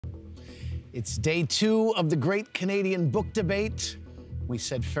It's day 2 of the Great Canadian Book Debate. We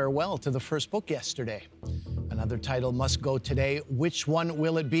said farewell to the first book yesterday. Another title must go today. Which one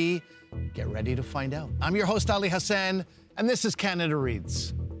will it be? Get ready to find out. I'm your host, Ali Hassan, and this is Canada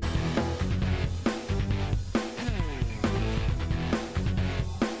Reads.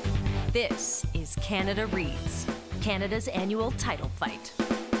 This is Canada Reads, Canada's annual title fight.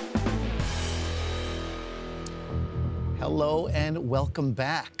 Hello and welcome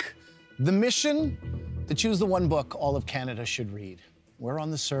back. The mission? To choose the one book all of Canada should read. We're on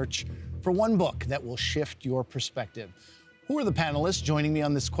the search for one book that will shift your perspective. Who are the panelists joining me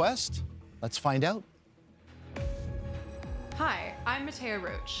on this quest? Let's find out. Hi, I'm Matea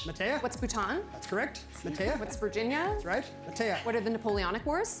Roach. Matea? What's Bhutan? That's correct. Matea? What's Virginia? That's right. Matea. What are the Napoleonic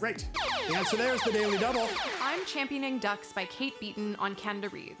Wars? Right. The answer there is the Daily Double. I'm Championing Ducks by Kate Beaton on Canada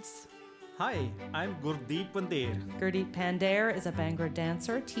Reads. Hi, I'm Gurdeep Pandir. Gurdeep Pandir is a Bhangra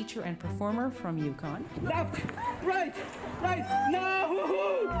dancer, teacher, and performer from Yukon. Left, right, now,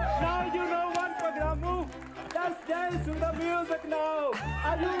 woohoo! Now you know one program move. Let's dance to the music now.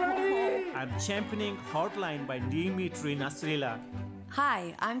 Are you ready? I'm championing Hotline by Dimitri Nasrilla.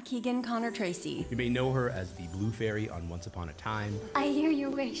 Hi, I'm Keegan Connor Tracy. You may know her as the Blue Fairy on Once Upon a Time. I hear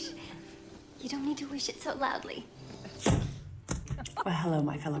your wish. You don't need to wish it so loudly. Well, hello,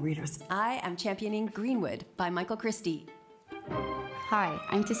 my fellow readers. I am championing Greenwood by Michael Christie. Hi,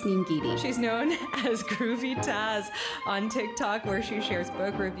 I'm Tasneem Geedy. She's known as Groovy Taz on TikTok, where she shares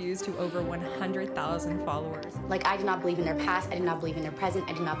book reviews to over 100,000 followers. Like, I do not believe in their past, I do not believe in their present,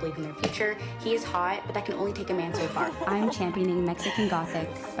 I do not believe in their future. He is hot, but that can only take a man so far. I'm championing Mexican Gothic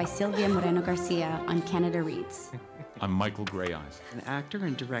by Sylvia Moreno-Garcia on Canada Reads. I'm Michael Greyeyes. An actor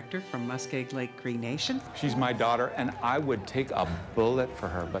and director from Muskeg Lake Cree Nation. She's my daughter, and I would take a bullet for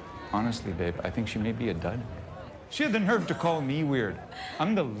her, but honestly, babe, I think she may be a dud. She had the nerve to call me weird.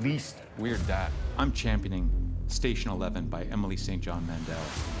 I'm the least weird dad. I'm championing Station 11 by Emily St. John Mandel.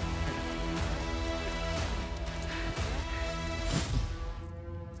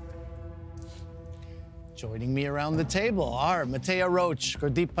 Joining me around the table are Matea Roach,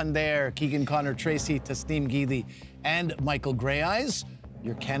 Gurdeep Pandir, Keegan Connor Tracy, Tasneem Geedy, and Michael Greyeyes,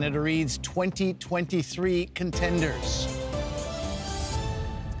 your Canada Reads 2023 contenders.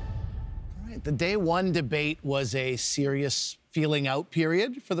 All right, the day 1 debate was a serious feeling out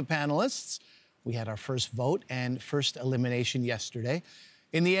period for the panelists. We had our first vote and first elimination yesterday.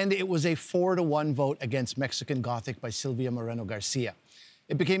 In the end, it was a 4-1 vote against Mexican Gothic by Sylvia Moreno-Garcia.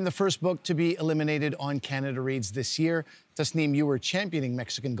 It became the first book to be eliminated on Canada Reads this year. Tasneem, you were championing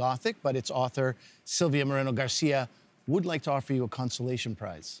Mexican Gothic, but its author, Sylvia Moreno-Garcia, would like to offer you a consolation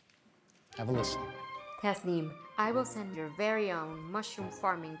prize. Have a listen. Tasneem, I will send your very own mushroom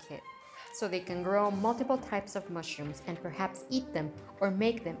farming kit so they can grow multiple types of mushrooms and perhaps eat them or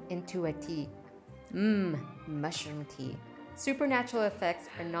make them into a tea. Mushroom tea. Supernatural effects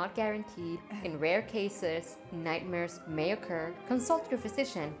are not guaranteed. In rare cases, nightmares may occur. Consult your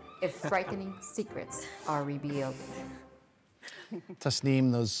physician if frightening secrets are revealed.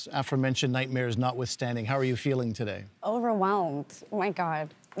 Tasneem, those aforementioned nightmares notwithstanding, how are you feeling today? Overwhelmed. Oh my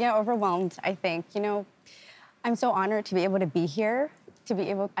God. Yeah, overwhelmed, I think. You know, I'm so honored to be able to be here, to be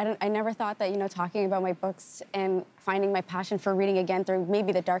able, I never thought that, you know, talking about my books and finding my passion for reading again through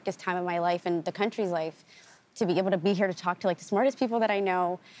maybe the darkest time of my life and the country's life, to be able to be here to talk to like the smartest people that I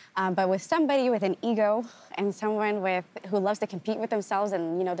know, but with somebody with an ego and someone who loves to compete with themselves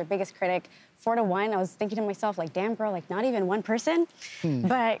and, you know, their biggest critic. 4-1, I was thinking to myself, like, damn girl, like not even one person.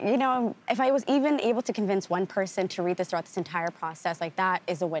 But, you know, if I was even able to convince one person to read this throughout this entire process, like that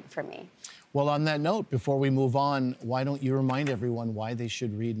is a win for me. Well, on that note, before we move on, why don't you remind everyone why they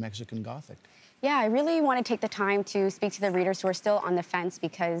should read Mexican Gothic? Yeah, I really want to take the time to speak to the readers who are still on the fence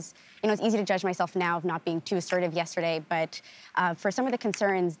because, you know, it's easy to judge myself now of not being too assertive yesterday, but for some of the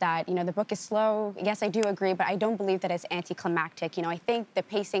concerns that, you know, the book is slow, yes, I do agree, but I don't believe that it's anticlimactic. You know, I think the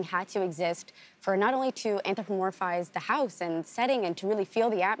pacing had to exist for not only to anthropomorphize the house and setting and to really feel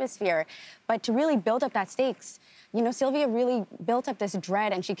the atmosphere, but to really build up that stakes. You know, Sylvia really built up this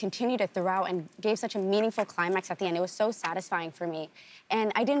dread and she continued it throughout and gave such a meaningful climax at the end. It was so satisfying for me.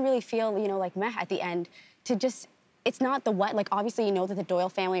 And I didn't really feel, you know, like meh at the end to just, it's not the what, like obviously you know that the Doyle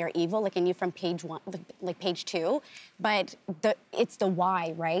family are evil, like I knew from page 1, like page 2, but it's the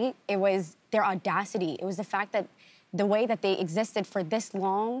why, right? It was their audacity. It was the fact that the way that they existed for this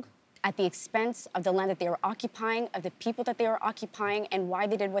long at the expense of the land that they were occupying, of the people that they were occupying, and why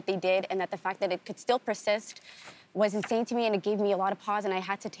they did what they did, and that the fact that it could still persist was insane to me, and it gave me a lot of pause, and I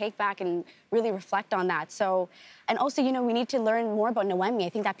had to take back and really reflect on that. So, and also, you know, we need to learn more about Noemi. I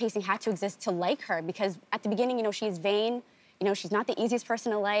think that pacing had to exist to like her, because at the beginning, you know, she's vain, you know, she's not the easiest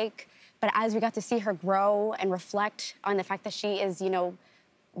person to like, But as we got to see her grow and reflect on the fact that she is,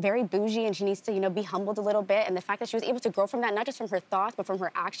 very bougie and she needs to, be humbled a little bit, and the fact that she was able to grow from that, not just from her thoughts, but from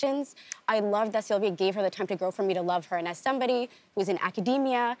her actions, I love that Sylvia gave her the time to grow for me to love her. And as somebody who's in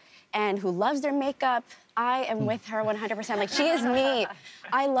academia and who loves their makeup, I am with her 100%. Like, she is me.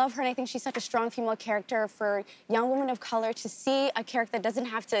 I love her, and I think she's such a strong female character for young women of color to see a character that doesn't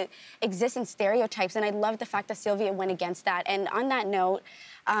have to exist in stereotypes. And I love the fact that Sylvia went against that. And on that note,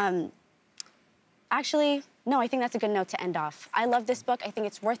 actually, no, I think that's a good note to end off. I love this book. I think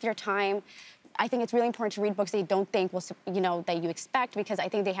it's worth your time. I think it's really important to read books that you don't think will, that you expect, because I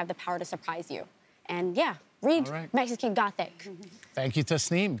think they have the power to surprise you. And yeah, read Mexican Gothic. Thank you,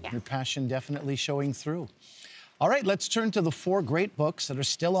 Tasneem. Yeah. Your passion definitely showing through. All right, let's turn to the 4 great books that are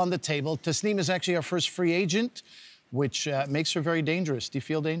still on the table. Tasneem is actually our first free agent, which makes her very dangerous. Do you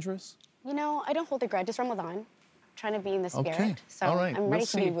feel dangerous? I don't hold a grudge. It's Ramadan. Trying to be in the spirit. Okay. So I'm ready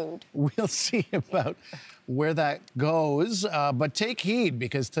to be wooed. We'll see about where that goes. But take heed,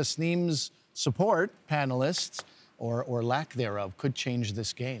 because Tasneem's support, panelists, or lack thereof, could change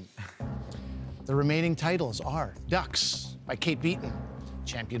this game. The remaining titles are Ducks by Kate Beaton,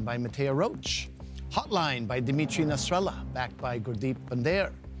 championed by Matea Roach. Hotline by Dimitri Nasrallah, backed by Gurdeep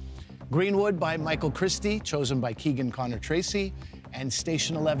Pandher. Greenwood by Michael Christie, chosen by Keegan Connor Tracy. And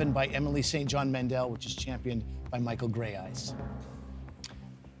Station 11 by Emily St. John Mandel, which is championed by Michael Greyeyes.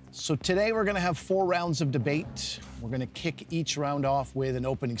 So today we're going to have 4 rounds of debate. We're going to kick each round off with an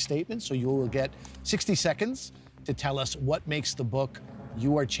opening statement, so you will get 60 seconds to tell us what makes the book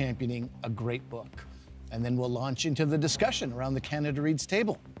you are championing a great book. And then we'll launch into the discussion around the Canada Reads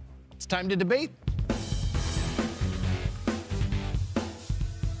table. It's time to debate.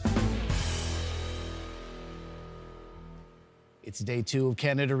 It's day 2 of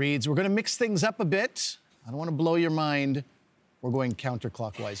Canada Reads. We're going to mix things up a bit. I don't want to blow your mind. We're going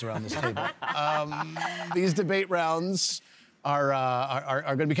counterclockwise around this table. These debate rounds are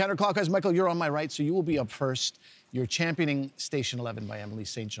going to be counterclockwise. Michael, you're on my right, so you will be up first. You're championing Station 11 by Emily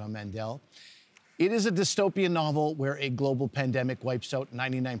St. John Mandel. It is a dystopian novel where a global pandemic wipes out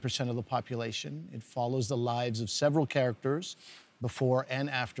 99% of the population. It follows the lives of several characters before and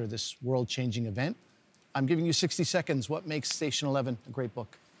after this world-changing event. I'm giving you 60 seconds. What makes Station 11 a great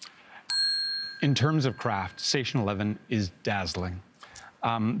book? In terms of craft, Station 11 is dazzling.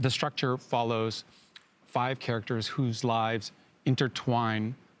 The structure follows 5 characters whose lives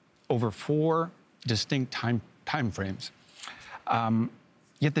intertwine over 4 distinct time frames.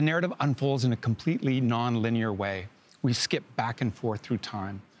 Yet the narrative unfolds in a completely non-linear way. We skip back and forth through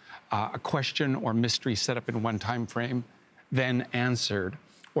time. A question or mystery set up in one time frame, then answered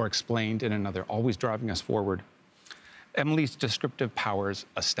or explained in another, always driving us forward. Emily's descriptive powers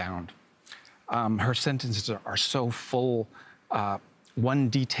astound. Her sentences are so full, one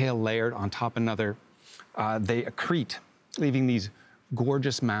detail layered on top of another. They accrete, leaving these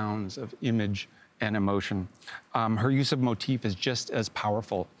gorgeous mounds of image and emotion. Her use of motif is just as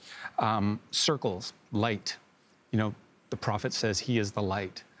powerful. Circles, light. The prophet says he is the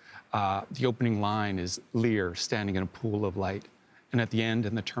light. The opening line is Lear standing in a pool of light. And at the end,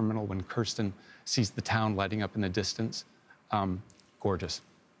 in the terminal, when Kirsten sees the town lighting up in the distance, gorgeous.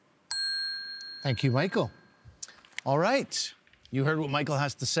 Thank you, Michael. All right. You heard what Michael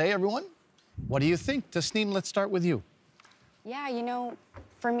has to say, everyone. What do you think? Tasneem, let's start with you. Yeah,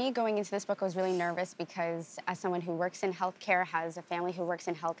 for me, going into this book, I was really nervous because as someone who works in healthcare, has a family who works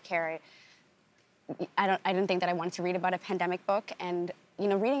in healthcare, I didn't think that I wanted to read about a pandemic book. And,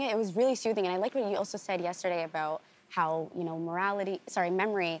 reading it, it was really soothing. And I like what you also said yesterday about how,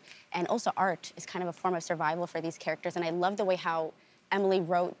 memory and also art is kind of a form of survival for these characters. And I love the way how Emily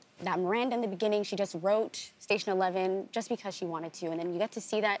wrote that Miranda in the beginning. She just wrote Station 11 just because she wanted to. And then you get to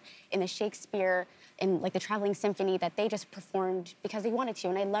see that in the Shakespeare, in the Traveling Symphony, that they just performed because they wanted to.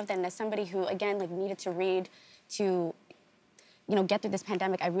 And I love that. And as somebody who, again, needed to read to, get through this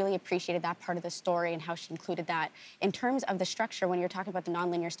pandemic, I really appreciated that part of the story and how she included that. In terms of the structure, when you're talking about the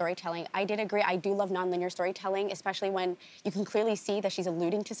nonlinear storytelling, I did agree. I do love nonlinear storytelling, especially when you can clearly see that she's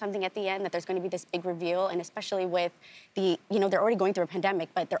alluding to something at the end, that there's going to be this big reveal, and especially with the, they're already going through a pandemic,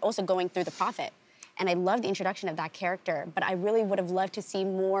 but they're also going through the prophet. And I love the introduction of that character, but I really would have loved to see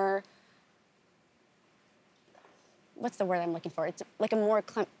more, what's the word I'm looking for? It's like a more,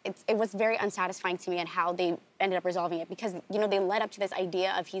 it was very unsatisfying to me and how they ended up resolving it, because, they led up to this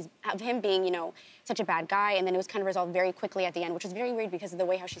idea of him being, such a bad guy, and then it was kind of resolved very quickly at the end, which was very weird because of the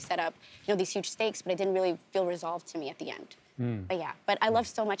way how she set up, these huge stakes, but it didn't really feel resolved to me at the end. But yeah, but I loved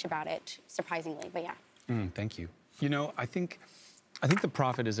so much about it, surprisingly, but yeah. Thank you. I think the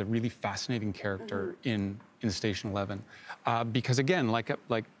prophet is a really fascinating character in Station 11, because again,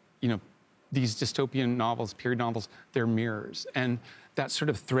 these dystopian novels, period novels, they're mirrors. And that sort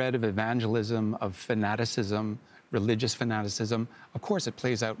of thread of evangelism, of fanaticism, religious fanaticism, of course, it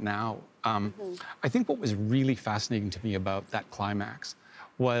plays out now. I think what was really fascinating to me about that climax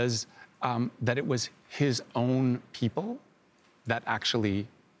was that it was his own people that actually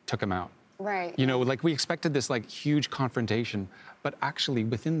took him out. Right. You know, like we expected this like huge confrontation, but actually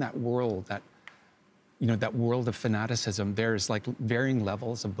within that world, that, you know, that world of fanaticism, there's like varying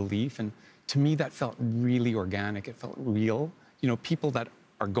levels of belief. And to me, that felt really organic. It felt real. You know, people that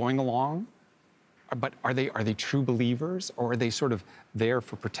are going along, but are they true believers, or are they sort of there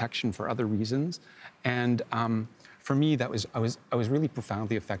for protection for other reasons? And for me, that was I was really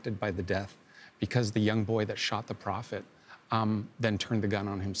profoundly affected by the death, because the young boy that shot the prophet then turned the gun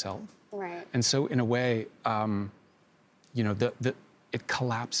on himself. Right. And so, in a way, you know, it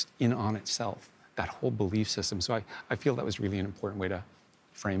collapsed in on itself, that whole belief system. So I feel that was really an important way to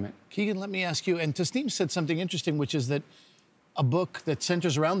frame it. Keegan, let me ask you, and Tasneem said something interesting, which is that a book that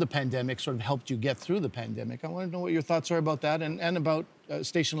centers around the pandemic sort of helped you get through the pandemic. I want to know what your thoughts are about that and about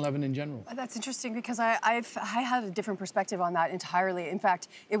Station 11 in general. That's interesting, because I had a different perspective on that entirely. In fact,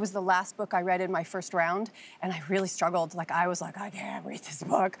 it was the last book I read in my first round, and I really struggled. Like, I was like, I can't read this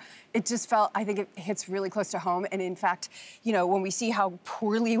book. It just felt, I think it hits really close to home. And in fact, you know, when we see how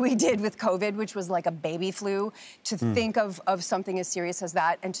poorly we did with COVID, which was like a baby flu, to think of something as serious as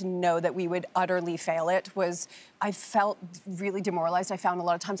that and to know that we would utterly fail it was, I felt really demoralized. I found a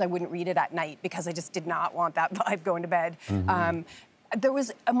lot of times I wouldn't read it at night because I just did not want that vibe going to bed. There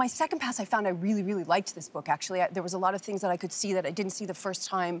was, my second pass, I found I really, really liked this book, actually. There was a lot of things that I could see that I didn't see the first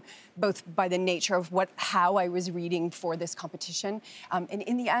time, both by the nature of how I was reading for this competition. And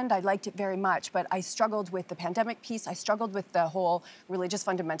in the end, I liked it very much, but I struggled with the pandemic piece. I struggled with the whole religious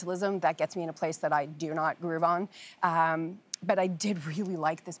fundamentalism that gets me in a place that I do not groove on. But I did really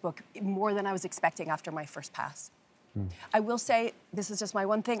like this book more than I was expecting after my first pass. I will say, this is just my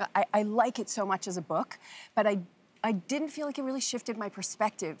one thing, I like it so much as a book, but I didn't feel like it really shifted my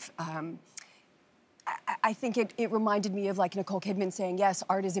perspective. I think it reminded me of like Nicole Kidman saying, yes,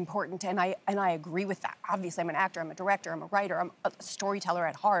 art is important, and I agree with that. Obviously, I'm an actor, I'm a director, I'm a writer, I'm a storyteller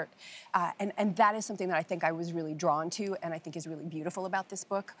at heart. And that is something that I think I was really drawn to and I think is really beautiful about this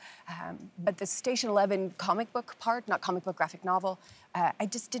book. But the Station 11 comic book part, not comic book, graphic novel, I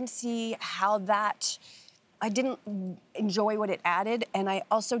just didn't see how that... I didn't enjoy what it added, and I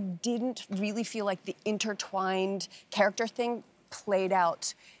also didn't really feel like the intertwined character thing played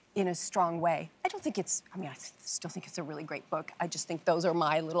out in a strong way. I don't think it's, I mean, I still think it's a really great book. I just think those are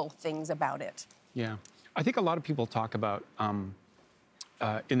my little things about it. Yeah. I think a lot of people talk about,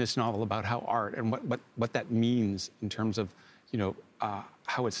 in this novel, about how art and what that means in terms of, you know,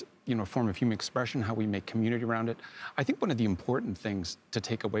 how it's, you know, a form of human expression, how we make community around it. I think one of the important things to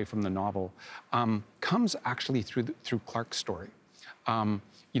take away from the novel comes actually through Clark's story. You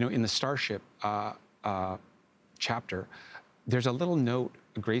know, in the Starship chapter, there's a little note,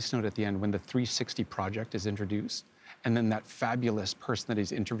 a grace note at the end when the 360 project is introduced. And then that fabulous person that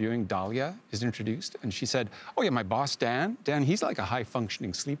he's interviewing, Dahlia, is introduced. And she said, oh yeah, my boss, Dan, he's like a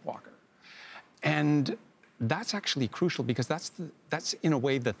high-functioning sleepwalker. And that's actually crucial, because that's in a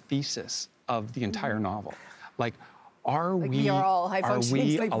way the thesis of the entire novel. Like, are we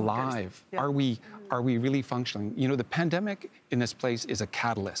alive? Yeah. Are we really functioning? You know, the pandemic in this place is a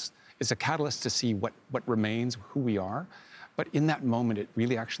catalyst. It's a catalyst to see what remains, who we are. But in that moment, it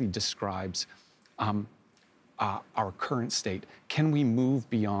really actually describes our current state. Can we move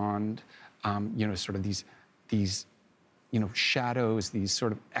beyond, you know, sort of these, you know, shadows, these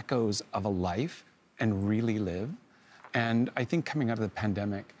sort of echoes of a life, and really live? And I think coming out of the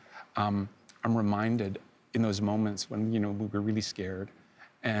pandemic, I'm reminded in those moments when, you know, we were really scared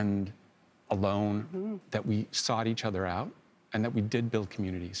and alone, that we sought each other out and that we did build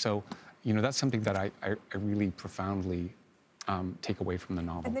community. So, you know, that's something that I really profoundly take away from the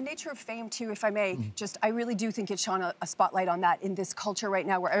novel. And the nature of fame, too, if I may, just, I really do think it shone a spotlight on that in this culture right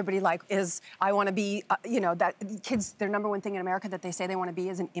now where everybody like is, I want to be, you know, that kids, their number one thing in America that they say they want to be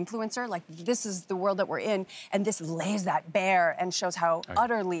is an influencer. Like, this is the world that we're in, and this lays that bare and shows how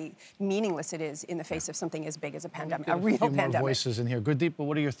utterly meaningless it is in the face of something as big as a pandemic, a real pandemic. More voices in here. Gurdeep, but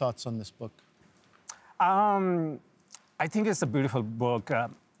what are your thoughts on this book? I think it's a beautiful book.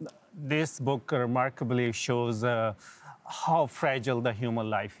 This book remarkably shows how fragile the human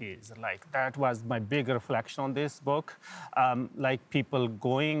life is. Like, that was my big reflection on this book. Like, people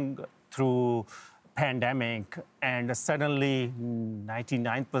going through pandemic and suddenly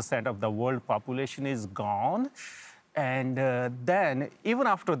 99% of the world population is gone. And then, even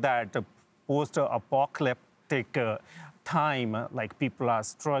after that, post-apocalyptic time, like people are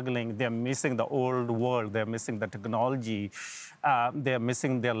struggling, they're missing the old world, they're missing the technology, they're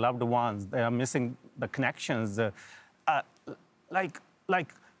missing their loved ones, they're missing the connections.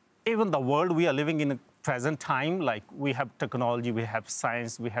 Like even the world we are living in present time, like we have technology, we have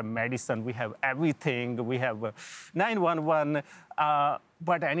science, we have medicine, we have everything, we have 911,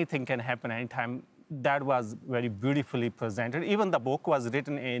 but anything can happen anytime. That was very beautifully presented. Even the book was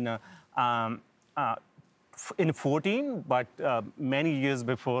written in 14, but many years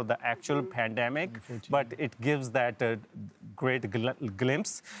before the actual pandemic. But it gives that great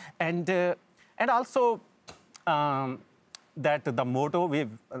glimpse, and also that the motto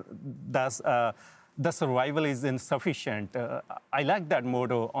the survival is insufficient. I like that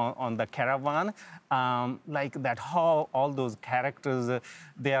motto on the caravan, like that how all those characters,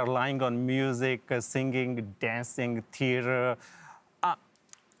 they are relying on music, singing, dancing, theater,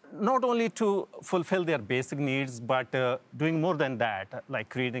 not only to fulfill their basic needs, but doing more than that, like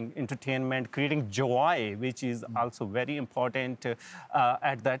creating entertainment, creating joy, which is also very important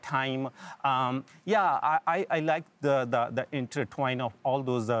at that time. Yeah, I like the intertwine of all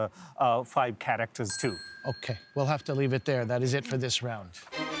those 5 characters too. Okay, we'll have to leave it there. That is it for this round.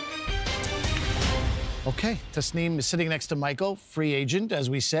 Okay, Tasneem is sitting next to Michael, free agent, as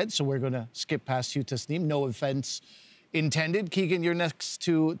we said, so we're going to skip past you, Tasneem. No offense intended. Keegan, you're next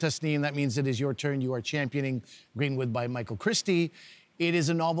to Tasneem. That means it is your turn. You are championing Greenwood by Michael Christie. It is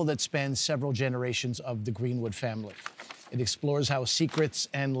a novel that spans several generations of the Greenwood family. It explores how secrets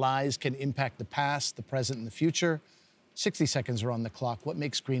and lies can impact the past, the present, and the future. 60 seconds are on the clock. What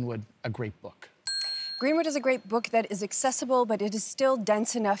makes Greenwood a great book? Greenwood is a great book that is accessible, but it is still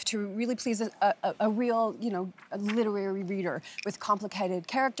dense enough to really please a real, a literary reader with complicated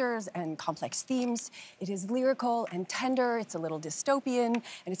characters and complex themes. It is lyrical and tender. It's a little dystopian, and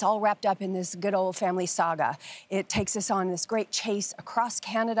it's all wrapped up in this good old family saga. It takes us on this great chase across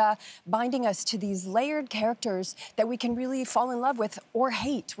Canada, binding us to these layered characters that we can really fall in love with or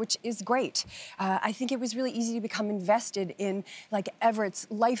hate, which is great. I think it was really easy to become invested in, like, Everett's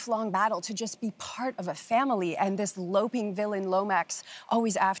lifelong battle to just be part of a family, and this loping villain Lomax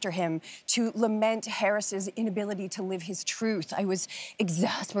always after him, to lament Harris's inability to live his truth. I was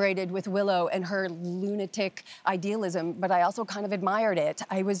exasperated with Willow and her lunatic idealism, but I also kind of admired it.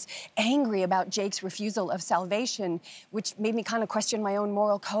 I was angry about Jake's refusal of salvation, which made me kind of question my own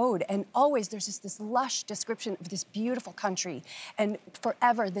moral code. And always there's just this lush description of this beautiful country, and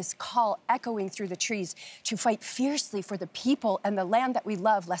forever this call echoing through the trees to fight fiercely for the people and the land that we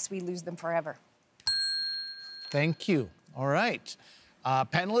love, lest we lose them forever. Thank you. All right.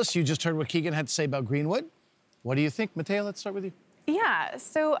 Panelists, you just heard what Keegan had to say about Greenwood. What do you think? Matea, let's start with you. Yeah,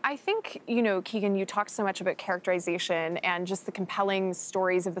 so I think, Keegan, you talked so much about characterization and just the compelling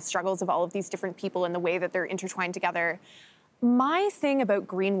stories of the struggles of all of these different people and the way that they're intertwined together. My thing about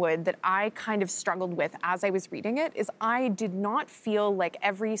Greenwood that I kind of struggled with as I was reading it is I did not feel like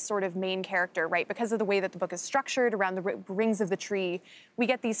every sort of main character, right? Because of the way that the book is structured around the rings of the tree, we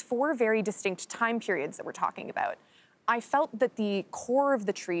get these 4 very distinct time periods that we're talking about. I felt that the core of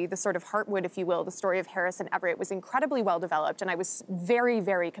the tree, the sort of heartwood, if you will, the story of Harris and Everett, was incredibly well developed, and I was very,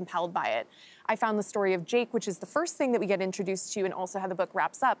 very compelled by it. I found the story of Jake, which is the first thing that we get introduced to, and also how the book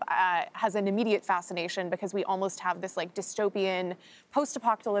wraps up, has an immediate fascination because we almost have this like dystopian,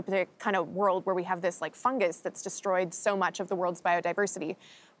 post-apocalyptic kind of world where we have this like fungus that's destroyed so much of the world's biodiversity.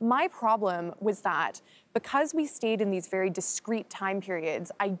 My problem was that because we stayed in these very discrete time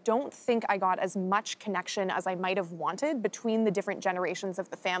periods, I don't think I got as much connection as I might have wanted between the different generations of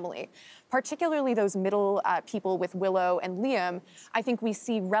the family, particularly those middle people with Willow and Liam. I think we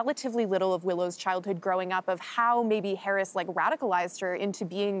see relatively little of Willow's childhood growing up, of how maybe Harris like radicalized her into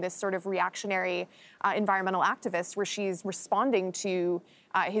being this sort of reactionary environmental activist where she's responding to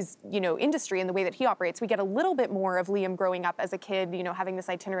his, industry and the way that he operates. We get a little bit more of Liam growing up as a kid, having this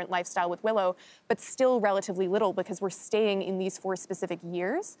itinerant lifestyle with Willow, but still relatively little because we're staying in these 4 specific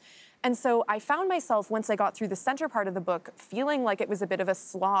years. And so I found myself, once I got through the center part of the book, feeling like it was a bit of a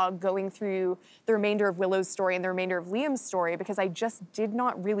slog going through the remainder of Willow's story and the remainder of Liam's story, because I just did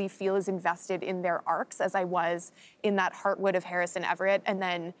not really feel as invested in their arcs as I was in that heartwood of Harris and Everett. And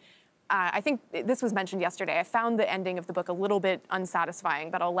then I think this was mentioned yesterday. I found the ending of the book a little bit unsatisfying,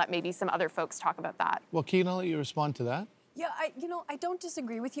 but I'll let maybe some other folks talk about that. Well, Keegan, I'll let you respond to that. Yeah, I don't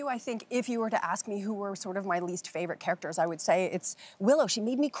disagree with you. I think if you were to ask me who were sort of my least favorite characters, I would say it's Willow. She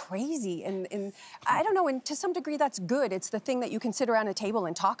made me crazy, and I don't know, and to some degree that's good. It's the thing that you can sit around a table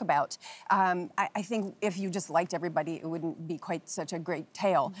and talk about. I think if you just liked everybody, it wouldn't be quite such a great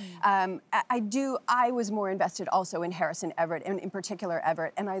tale. I was more invested also in Harris and Everett, and in particular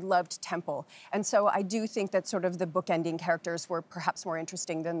Everett, and I loved Temple. And so I do think that sort of the bookending characters were perhaps more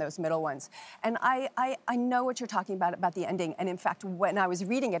interesting than those middle ones. And I know what you're talking about the ending. And in fact, when I was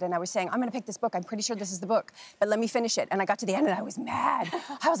reading it and I was saying, I'm going to pick this book, I'm pretty sure this is the book, but let me finish it. And I got to the end and I was mad.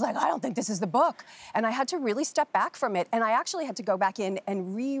 I was like, I don't think this is the book. And I had to really step back from it. And I actually had to go back in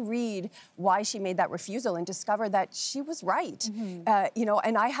and reread why she made that refusal and discover that she was right. You know,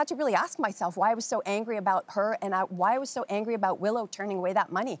 and I had to really ask myself why I was so angry about her and why I was so angry about Willow turning away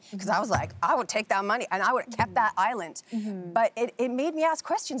that money. Because I was like, I would take that money and I would have kept that island. But it made me ask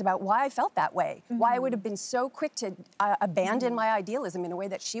questions about why I felt that way, why I would have been so quick to abandon my idealism in a way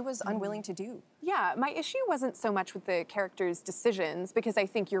that she was unwilling to do. Yeah, my issue wasn't so much with the characters' decisions, because I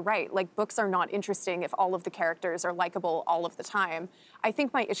think you're right. Like, books are not interesting if all of the characters are likable all of the time. I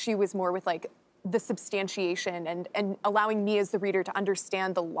think my issue was more with, like, the substantiation and allowing me as the reader to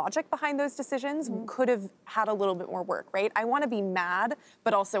understand the logic behind those decisions could have had a little bit more work, right? I want to be mad,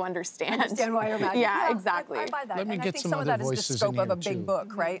 but also understand. Understand why you're mad. Yeah, exactly. I buy that. Let me and get I think some some of other that is the voices scope in of a here, big too.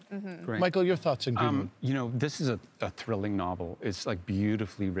 book, right? Great. Michael, your thoughts on Greenwood? You know, this is a thrilling novel. It's like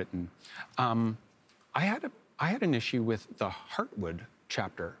beautifully written. I had an issue with the Heartwood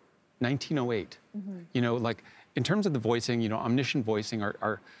chapter, 1908. You know, like in terms of the voicing, you know, omniscient voicing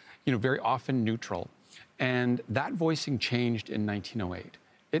are you know, very often neutral. And that voicing changed in 1908.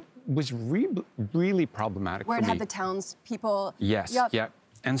 It was really problematic Where for it me. had the townspeople. Yes, Yep. yeah.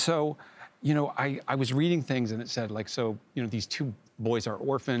 And so, you know, I was reading things and it said like, so, you know, these two boys are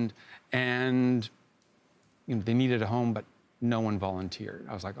orphaned and, you know, they needed a home, but no one volunteered.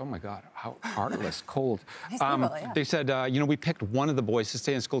 I was like, oh my God, how heartless, cold. They said, you know, we picked one of the boys to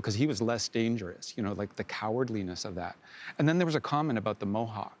stay in school because he was less dangerous, you know, like the cowardliness of that. And then there was a comment about the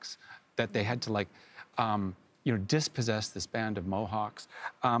Mohawks, that they had to like, you know, dispossess this band of Mohawks.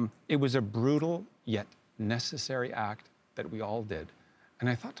 It was a brutal yet necessary act that we all did.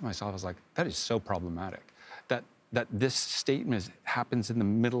 And I thought to myself, I was like, that is so problematic. That this statement happens in the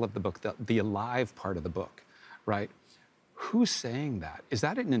middle of the book, the alive part of the book, right? Who's saying that? Is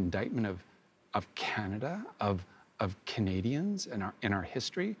that an indictment of Canada, of Canadians in our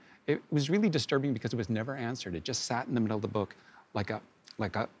history? It was really disturbing because it was never answered. It just sat in the middle of the book like a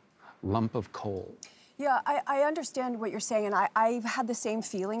lump of coal. Yeah, I understand what you're saying, and I've had the same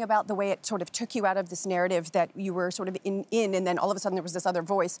feeling about the way it sort of took you out of this narrative that you were sort of in, and then all of a sudden there was this other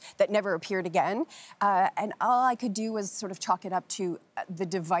voice that never appeared again. And all I could do was sort of chalk it up to the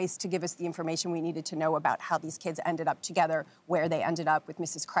device to give us the information we needed to know about how these kids ended up together, where they ended up with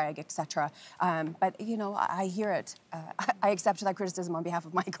Mrs. Craig, etc. But, you know, I hear it. I accept that criticism on behalf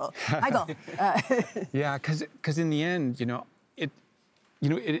of Michael. Michael. Yeah, because in the end, you know,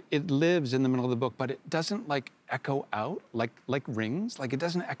 it lives in the middle of the book, but it doesn't like echo out like rings. Like it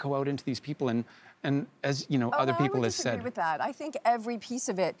doesn't echo out into these people. And as you know, other people have said. I would disagree with that. I think every piece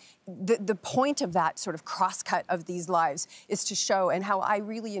of it, the point of that sort of crosscut of these lives is to show, and how I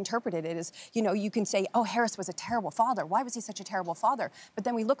really interpreted it is, you know, you can say, oh, Harris was a terrible father. Why was he such a terrible father? But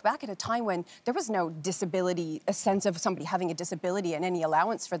then we look back at a time when there was no disability, a sense of somebody having a disability and any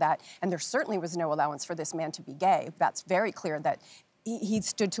allowance for that. And there certainly was no allowance for this man to be gay. That's very clear that he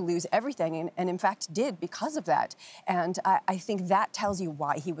stood to lose everything, and in fact did because of that. And I think that tells you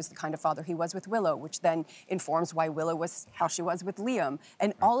why he was the kind of father he was with Willow, which then informs why Willow was how she was with Liam,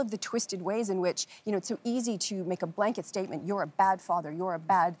 and all of the twisted ways in which, you know, it's so easy to make a blanket statement, you're a bad father, you're a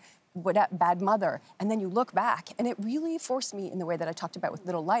bad mother, and then you look back, and it really forced me, in the way that I talked about with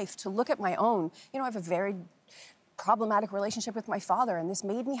Little Life, to look at my own. You know, I have a very problematic relationship with my father, and this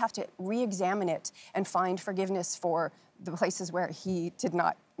made me have to re-examine it and find forgiveness for the places where he did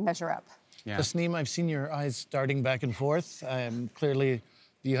not measure up. Yeah. Tasneem, I've seen your eyes darting back and forth. Clearly,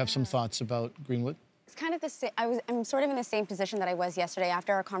 you have some thoughts about Greenwood. It's kind of the same. I'm sort of in the same position that I was yesterday.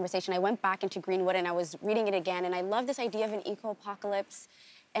 After our conversation, I went back into Greenwood and I was reading it again, and I love this idea of an eco-apocalypse,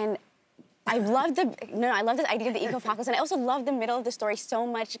 and I love this idea of the eco-apocalypse, and I also love the middle of the story so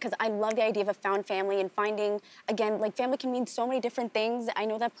much because I love the idea of a found family and finding, again, like family can mean so many different things. I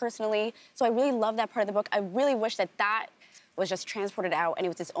know that personally, so I really love that part of the book. I really wish that was just transported out and it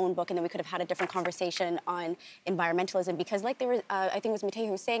was its own book, and then we could have had a different conversation on environmentalism. Because like I think it was Mateo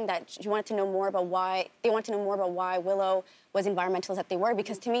who was saying that she wanted to know more about why Willow was environmentalist that they were,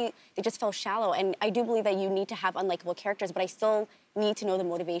 because to me, they just felt shallow. And I do believe that you need to have unlikable characters, but I still need to know the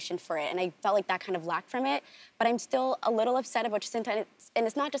motivation for it. And I felt like that kind of lacked from it. But I'm still a little upset about Jacinta, and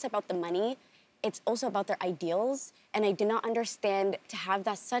it's not just about the money, it's also about their ideals. And I did not understand to have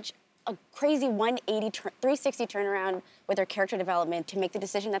that such a crazy 360 turnaround with their character development to make the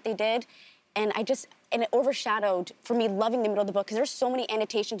decision that they did. And it overshadowed, for me, loving the middle of the book, because there's so many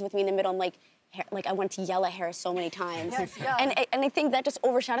annotations with me in the middle. I'm like I wanted to yell at Harris so many times. Yes, yeah. And I think that just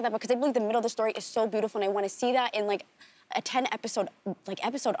overshadowed that, because I believe the middle of the story is so beautiful, and I want to see that in like a 10-episode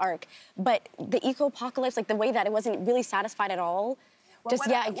episode arc. But the eco-apocalypse, like the way that it wasn't really satisfied at all, it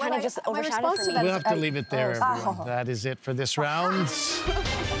kind of just overshadowed for me. We'll have to leave it there, everyone. That is it for this round.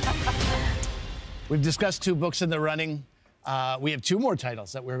 We've discussed 2 books in the running. We have 2 more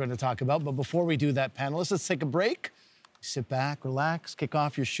titles that we're going to talk about. But before we do that, panelists, let's take a break. Sit back, relax, kick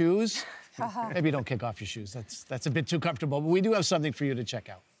off your shoes. Maybe don't kick off your shoes. That's a bit too comfortable. But we do have something for you to check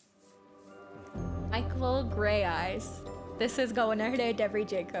out. Michael Grey Eyes. This is going to Devery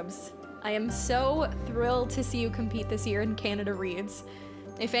Jacobs. I am so thrilled to see you compete this year in Canada Reads.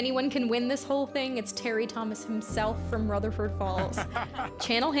 If anyone can win this whole thing, it's Terry Thomas himself from Rutherford Falls.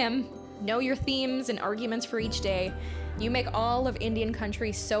 Channel him, know your themes and arguments for each day. You make all of Indian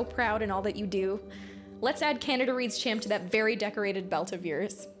country so proud in all that you do. Let's add Canada Reads champ to that very decorated belt of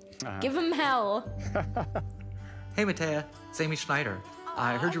yours. Give him hell. Hey, Matea, it's Amy Schneider.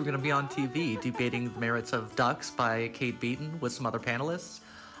 I heard you were going to be on TV debating the merits of Ducks by Kate Beaton with some other panelists.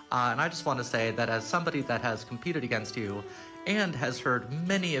 And I just want to say that as somebody that has competed against you and has heard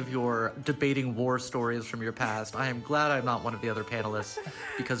many of your debating war stories from your past, I am glad I'm not one of the other panelists,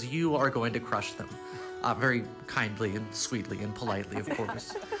 because you are going to crush them. Very kindly and sweetly and politely, of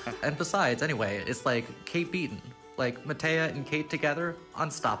course. And besides, anyway, it's like Kate Beaton. Like Matea and Kate together,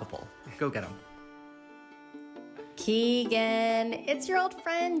 unstoppable. Go get them. Keegan, it's your old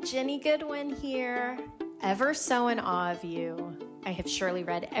friend Jenny Goodwin here. Ever so in awe of you. I have surely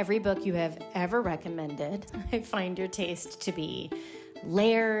read every book you have ever recommended. I find your taste to be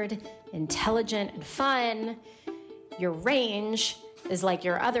layered, intelligent, and fun. Your range is, like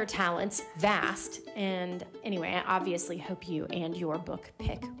your other talents, vast. And anyway, I obviously hope you and your book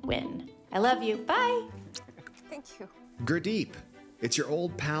pick win. I love you. Bye. Thank you. Gurdeep, it's your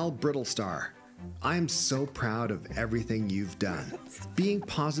old pal Brittlestar. I'm so proud of everything you've done. Being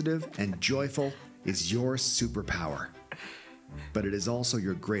positive and joyful is your superpower. But it is also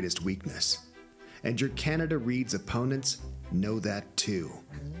your greatest weakness. And your Canada Reads opponents know that too.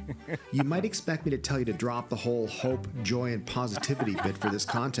 You might expect me to tell you to drop the whole hope, joy, and positivity bit for this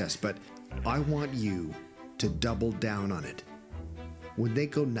contest, but I want you to double down on it. When they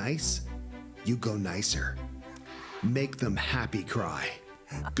go nice, you go nicer. Make them happy cry.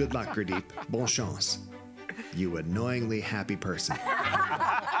 Good luck, Gurdeep. Bon chance. You annoyingly happy person.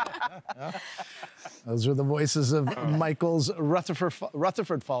 Those are the voices of Michael's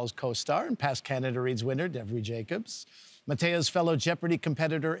Rutherford Falls co-star and past Canada Reads winner, Devery Jacobs, Matea's fellow Jeopardy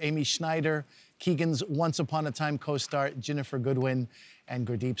competitor, Amy Schneider, Keegan's Once Upon a Time co-star, Jennifer Goodwin, and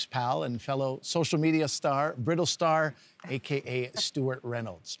Gurdeep's pal and fellow social media star, Brittlestar, a.k.a. Stuart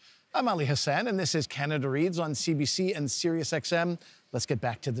Reynolds. I'm Ali Hassan, and this is Canada Reads on CBC and SiriusXM. Let's get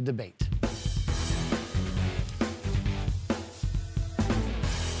back to the debate.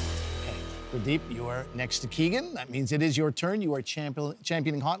 Gurdeep, you are next to Keegan. That means it is your turn. You are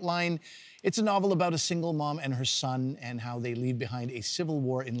championing Hotline. It's a novel about a single mom and her son and how they leave behind a civil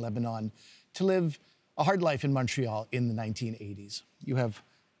war in Lebanon to live a hard life in Montreal in the 1980s. You have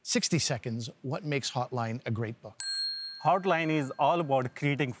 60 seconds. What makes Hotline a great book? Hotline is all about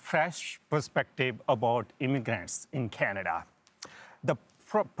creating fresh perspective about immigrants in Canada. The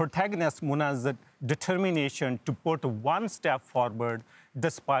protagonist, Muna's determination to put one step forward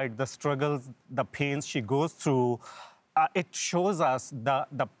despite the struggles, the pains she goes through, it shows us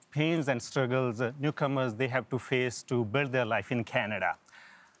the pains and struggles newcomers they have to face to build their life in Canada.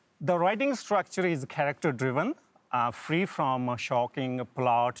 The writing structure is character-driven, free from shocking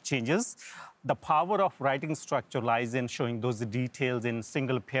plot changes. The power of writing structure lies in showing those details in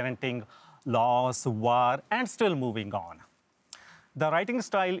single parenting, loss, war, and still moving on. The writing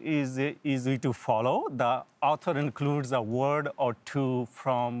style is easy to follow. The author includes a word or two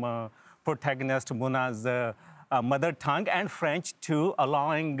from protagonist Muna's mother tongue and French too,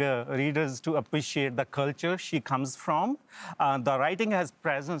 allowing readers to appreciate the culture she comes from. The writing has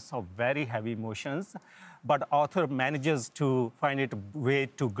presence of very heavy emotions, but author manages to find it a way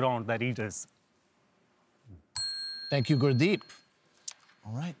to ground the readers. Thank you, Gurdeep.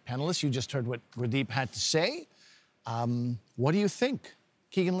 All right, panelists, you just heard what Gurdeep had to say. What do you think?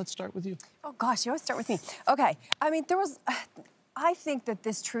 Keegan, let's start with you. Oh gosh, you always start with me. Okay, I mean, I think that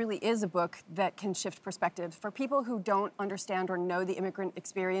this truly is a book that can shift perspectives. For people who don't understand or know the immigrant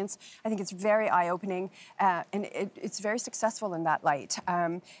experience, I think it's very eye-opening, and it's very successful in that light.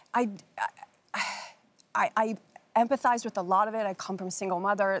 I empathize with a lot of it. I come from a single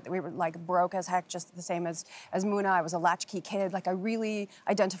mother. We were like broke as heck, just the same as Muna. I was a latchkey kid. Like I really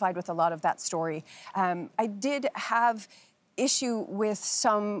identified with a lot of that story. I did have issue with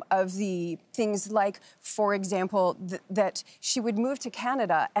some of the things like, for example, that she would move to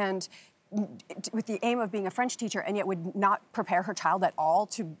Canada and with the aim of being a French teacher and yet would not prepare her child at all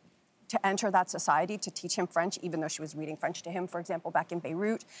to enter that society, to teach him French, even though she was reading French to him, for example, back in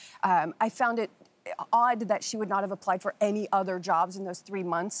Beirut. I found it odd that she would not have applied for any other jobs in those 3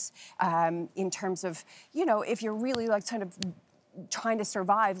 months in terms of, you know, if you're really like kind of trying to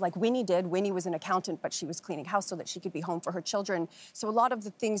survive like Winnie did. Winnie was an accountant, but she was cleaning house so that she could be home for her children. So a lot of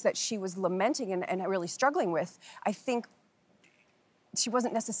the things that she was lamenting and really struggling with, I think she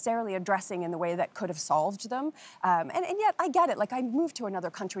wasn't necessarily addressing in the way that could have solved them. And yet, I get it. Like, I moved to another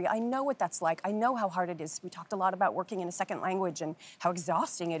country. I know what that's like. I know how hard it is. We talked a lot about working in a second language and how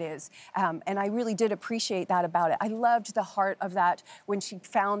exhausting it is. And I really did appreciate that about it. I loved the heart of that when she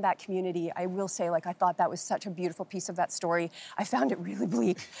found that community. I will say, like, I thought that was such a beautiful piece of that story. I found it really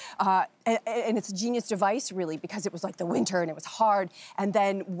bleak. And it's a genius device, really, because it was like the winter and it was hard. And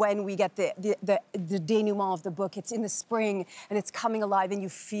then when we get the denouement of the book, it's in the spring and it's coming alive and you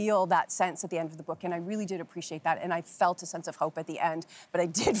feel that sense at the end of the book. And I really did appreciate that. And I felt a sense of hope at the end. But I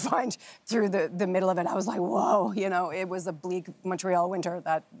did find through the middle of it, I was like, whoa, you know, it was a bleak Montreal winter,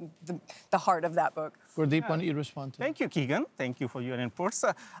 that the heart of that book. Gurdeep, why don't you respond to that? Thank you, Keegan. Thank you for your inputs.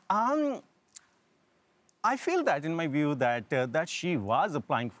 I feel that, in my view, that she was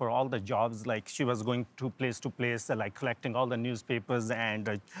applying for all the jobs, like she was going to place, like collecting all the newspapers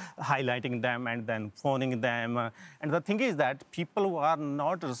and highlighting them and then phoning them. And the thing is that people were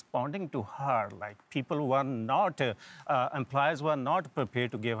not responding to her, like people were not, employers were not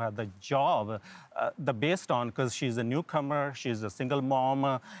prepared to give her the job. Based on, because she's a newcomer, she's a single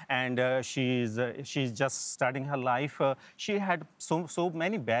mom, and she's just starting her life. She had so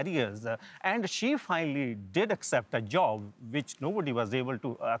many barriers, and she finally did accept a job which nobody was able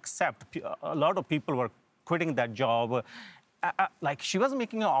to accept. A lot of people were quitting that job. Like she was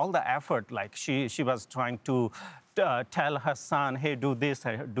making all the effort. Like she was trying to tell her son, hey, do this,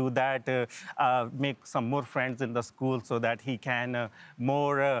 do that, make some more friends in the school so that he can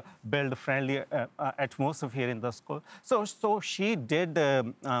more build friendly atmosphere in the school. So she did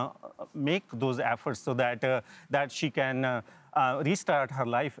make those efforts so that she can restart her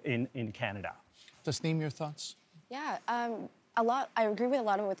life in Canada. Tasneem, your thoughts? Yeah, I agree with a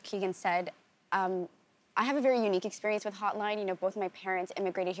lot of what Keegan said. I have a very unique experience with Hotline. You know, both my parents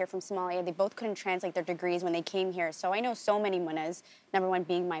immigrated here from Somalia. They both couldn't translate their degrees when they came here. So I know so many Munas, number one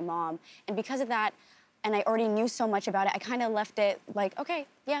being my mom. And because of that, and I already knew so much about it, I kind of left it like, okay,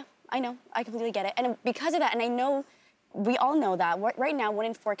 yeah, I know, I completely get it. And because of that, and I know, we all know that, right now, 1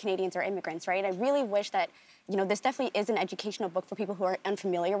 in 4 Canadians are immigrants, right? I really wish that, you know, this definitely is an educational book for people who are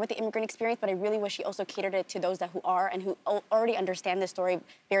unfamiliar with the immigrant experience, but I really wish she also catered it to those who are and who already understand the story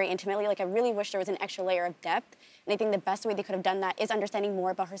very intimately. Like, I really wish there was an extra layer of depth, and I think the best way they could have done that is understanding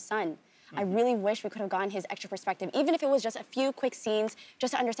more about her son. I really wish we could have gotten his extra perspective, even if it was just a few quick scenes,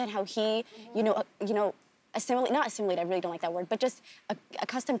 just to understand how he, not assimilate, I really don't like that word, but just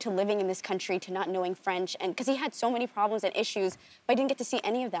accustomed to living in this country, to not knowing French, and because he had so many problems and issues, but I didn't get to see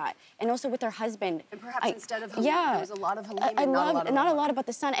any of that. And also with her husband. And perhaps instead of Halim, there was a lot of Halim and not a lot about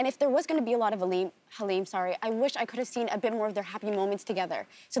the son. And if there was going to be a lot of Halim, I wish I could have seen a bit more of their happy moments together,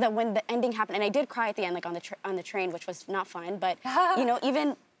 so that when the ending happened, and I did cry at the end, like on the train, which was not fun, but you know,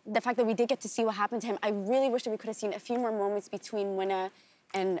 even the fact that we did get to see what happened to him, I really wish that we could have seen a few more moments between Winna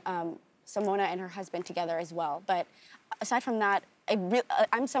and Simona and her husband together as well. But aside from that,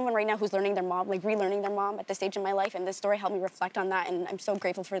 I'm someone right now who's learning their mom, like relearning their mom at this stage in my life, and this story helped me reflect on that, and I'm so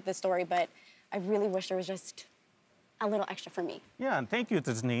grateful for this story, but I really wish there was just a little extra for me. Yeah, and thank you,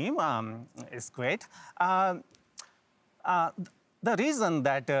 Tasneem. It's great. The reason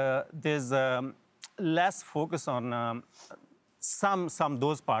that there's less focus on some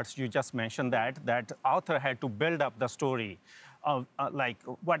those parts you just mentioned, that author had to build up the story of like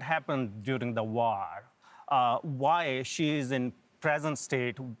what happened during the war, why she is in present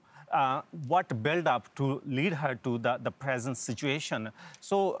state, what build up to lead her to the present situation.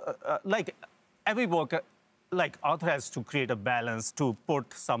 So like every book like author has to create a balance to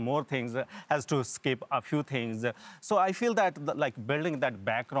put some more things, has to skip a few things. So I feel that like building that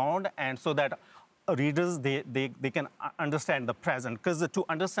background, and so that readers, they can understand the present, because to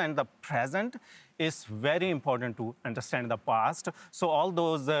understand the present is very important to understand the past. So all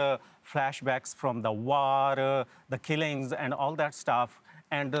those flashbacks from the war, the killings, and all that stuff,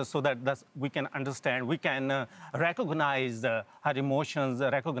 and so that we can understand, we can recognize her emotions,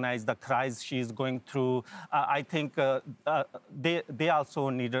 recognize the cries she's going through. I think they also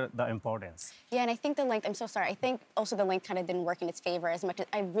need the importance. Yeah, and I think the length, I'm so sorry, I think also the length kind of didn't work in its favor as much as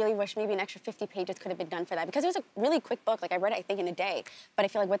I really wish maybe an extra 50 pages could have been done for that, because it was a really quick book. Like I read it, I think, in a day, but I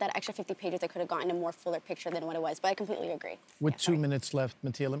feel like with that extra 50 pages, I could have gotten a more fuller picture than what it was, but I completely agree. With 2 minutes left,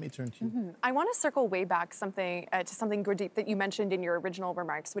 Mattia, let me turn to you. I want to circle way back to something, Gurdeep, that you mentioned in your original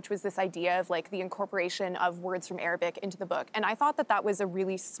remarks, which was this idea of like the incorporation of words from Arabic into the book. And I thought that that was a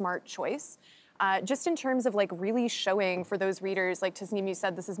really smart choice. Just in terms of like really showing for those readers, like Tasneem, you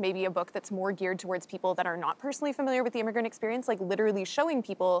said this is maybe a book that's more geared towards people that are not personally familiar with the immigrant experience, like literally showing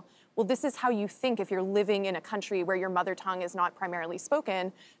people, well, this is how you think if you're living in a country where your mother tongue is not primarily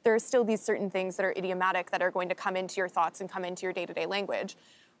spoken. There are still these certain things that are idiomatic that are going to come into your thoughts and come into your day-to-day language.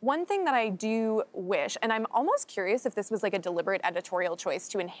 One thing that I do wish, and I'm almost curious if this was like a deliberate editorial choice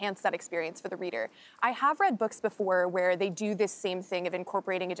to enhance that experience for the reader. I have read books before where they do this same thing of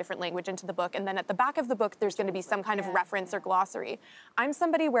incorporating a different language into the book, and then at the back of the book, there's going to be some kind of reference or glossary. I'm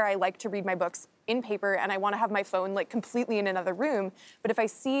somebody where I like to read my books in paper, and I want to have my phone like completely in another room, but if I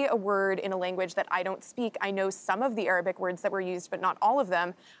see a word in a language that I don't speak, I know some of the Arabic words that were used, but not all of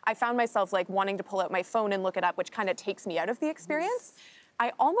them, I found myself like wanting to pull out my phone and look it up, which kind of takes me out of the experience.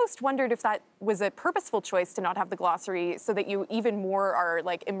 I almost wondered if that was a purposeful choice to not have the glossary so that you even more are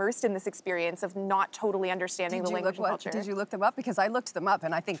like immersed in this experience of not totally understanding the language and culture. Did you look them up? Because I looked them up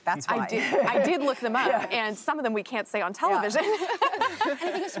and I think that's why. I did look them up, and some of them we can't say on television. And I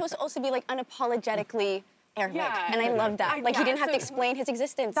think it's supposed to also be like unapologetically Arabic, and I love that. Like he didn't have to explain his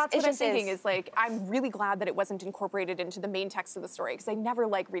existence. That's what I'm thinking is like, I'm really glad that it wasn't incorporated into the main text of the story, because I never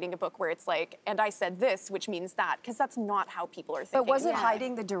like reading a book where it's like, and I said this, which means that, because that's not how people are thinking. But was it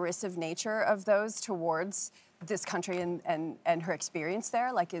hiding the derisive nature of those towards this country and her experience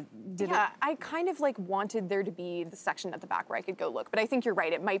there? Like, I kind of like wanted there to be the section at the back where I could go look, but I think you're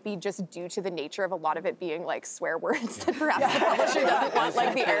right. It might be just due to the nature of a lot of it being like swear words that perhaps the publisher doesn't want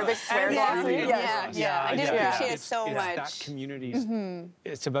like the Arabic swear glossary. I did appreciate it so much. That community's,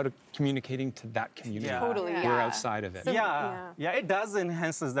 it's about communicating to that community. Totally, We're outside of it. So, it does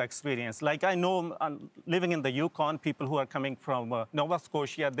enhances the experience. Like I know, living in the Yukon, people who are coming from Nova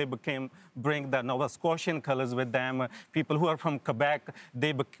Scotia, they bring the Nova Scotian colors with them. People who are from Quebec,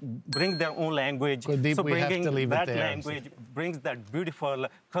 they bring their own language. Gurdeep, so we have bringing to leave that it there. language brings that beautiful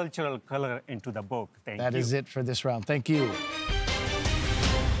cultural color into the book. Thank you. That is it for this round. Thank you.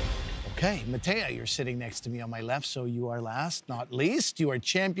 Okay, Mattia, you're sitting next to me on my left, so you are last, not least. You are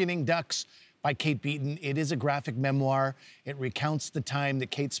championing Ducks by Kate Beaton. It is a graphic memoir. It recounts the time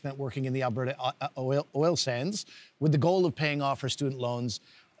that Kate spent working in the Alberta oil sands with the goal of paying off her student loans.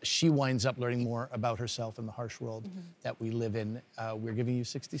 She winds up learning more about herself and the harsh world that we live in. We're giving you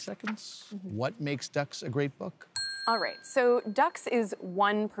 60 seconds. What makes Ducks a great book? All right, so Ducks is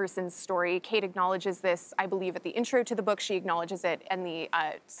one person's story. Kate acknowledges this, I believe, at the intro to the book. She acknowledges it in the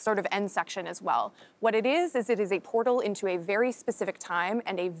sort of end section as well. What it is it is a portal into a very specific time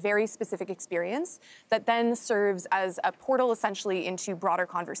and a very specific experience that then serves as a portal essentially into broader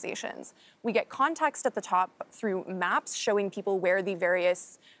conversations. We get context at the top through maps showing people where the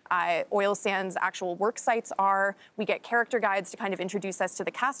various oil sands actual work sites are. We get character guides to kind of introduce us to the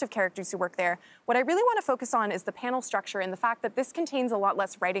cast of characters who work there. What I really want to focus on is the panel structure and the fact that this contains a lot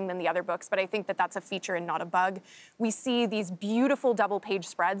less writing than the other books, but I think that that's a feature and not a bug. We see these beautiful double-page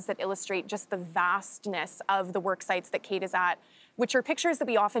spreads that illustrate just the vastness of the work sites that Kate is at, which are pictures that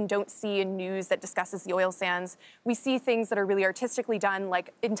we often don't see in news that discusses the oil sands. We see things that are really artistically done,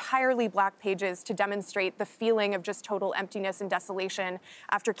 like entirely black pages to demonstrate the feeling of just total emptiness and desolation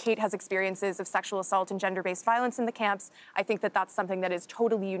after Kate has experiences of sexual assault and gender-based violence in the camps. I think that that's something that is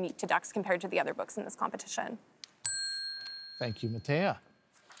totally unique to Ducks compared to the other books in this competition. Thank you, Mattia.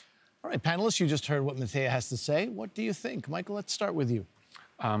 All right, panelists, you just heard what Mattia has to say. What do you think? Michael, let's start with you.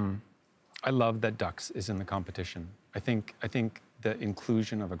 I love that Ducks is in the competition. I think the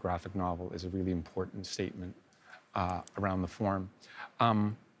inclusion of a graphic novel is a really important statement around the form.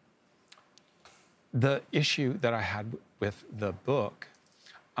 The issue that I had with the book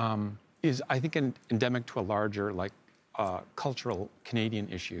is, I think, endemic to a larger, like, cultural Canadian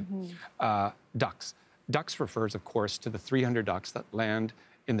issue. Ducks. Ducks refers, of course, to the 300 ducks that land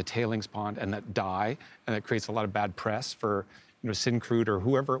in the tailings pond and that die, and that creates a lot of bad press for, you know, Syncrude or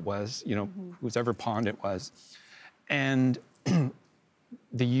whoever it was, you know, whoever pond it was. And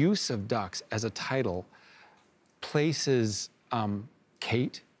the use of ducks as a title places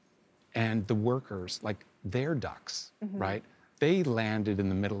Kate and the workers, like, they're ducks, right? They landed in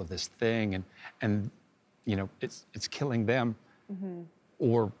the middle of this thing, and you know, it's killing them,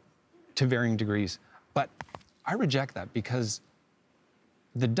 or to varying degrees. But I reject that because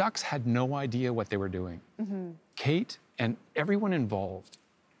the ducks had no idea what they were doing. Kate and everyone involved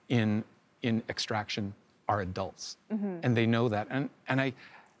in extraction are adults, and they know that. And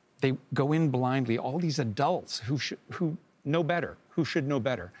they go in blindly. All these adults who know better, who should know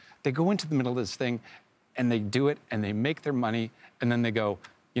better, they go into the middle of this thing, and they do it, and they make their money, and then they go,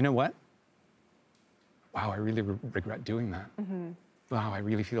 you know what? Wow, I really regret doing that. Wow, I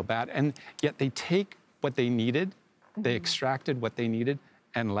really feel bad. And yet they take what they needed, they extracted what they needed,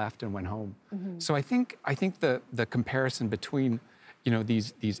 and left and went home. So I think the comparison between, you know,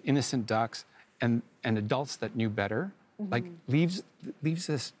 these innocent ducks and adults that knew better, like, leaves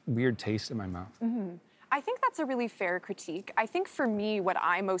this weird taste in my mouth. I think that's a really fair critique. I think for me, what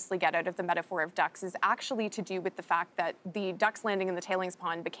I mostly get out of the metaphor of ducks is actually to do with the fact that the ducks landing in the tailings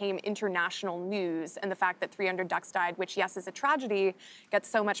pond became international news, and the fact that 300 ducks died, which, yes, is a tragedy, gets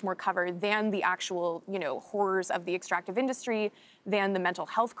so much more covered than the actual, you know, horrors of the extractive industry, than the mental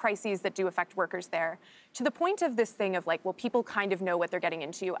health crises that do affect workers there. To the point of this thing of, like, well, people kind of know what they're getting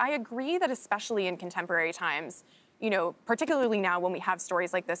into. I agree that especially in contemporary times, you know, particularly now when we have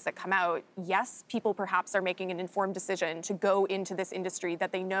stories like this that come out, yes, people perhaps are making an informed decision to go into this industry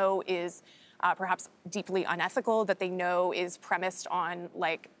that they know is perhaps deeply unethical, that they know is premised on,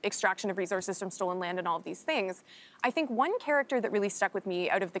 like, extraction of resources from stolen land and all of these things. I think one character that really stuck with me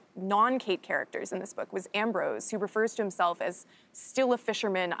out of the non-Kate characters in this book was Ambrose, who refers to himself as still a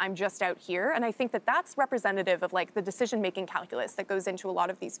fisherman, I'm just out here. And I think that that's representative of, like, the decision-making calculus that goes into a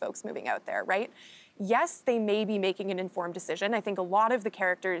lot of these folks moving out there, right? Yes, they may be making an informed decision. I think a lot of the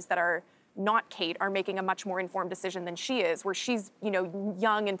characters that are not Kate are making a much more informed decision than she is, where she's, you know,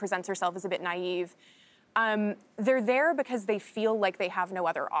 young and presents herself as a bit naive. They're there because they feel like they have no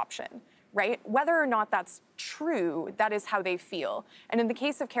other option, right? Whether or not that's true, that is how they feel. And in the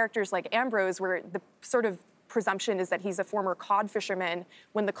case of characters like Ambrose, where the sort of presumption is that he's a former cod fisherman,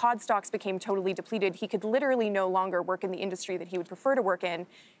 when the cod stocks became totally depleted, he could literally no longer work in the industry that he would prefer to work in.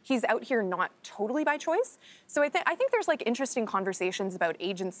 He's out here not totally by choice. So I think there's, like, interesting conversations about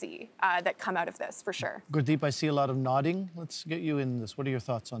agency that come out of this, for sure. Gurdeep, I see a lot of nodding. Let's get you in this. What are your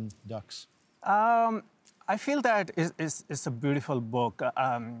thoughts on ducks? I feel that it's a beautiful book.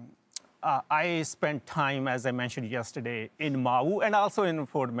 I spent time, as I mentioned yesterday, in Mau and also in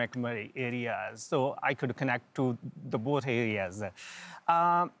Fort McMurray areas, so I could connect to the both areas.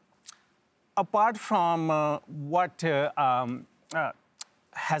 Apart from what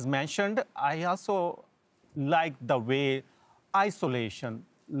has mentioned, I also like the way isolation,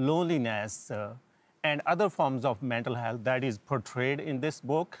 loneliness, and other forms of mental health that is portrayed in this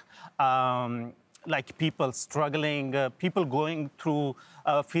book. Like people struggling, people going through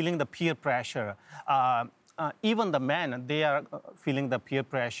feeling the peer pressure. Even the men, they are feeling the peer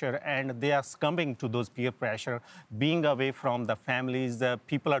pressure, and they are succumbing to those peer pressure, being away from the families.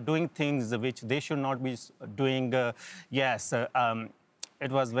 People are doing things which they should not be doing.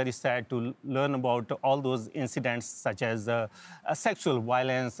 It was very sad to learn about all those incidents, such as sexual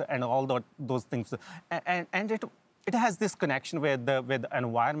violence and all those things. And it has this connection with the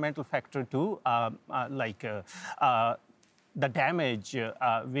environmental factor too, the damage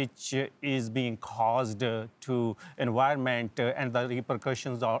which is being caused to environment and the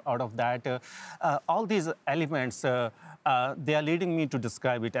repercussions out of that. All these elements, they are leading me to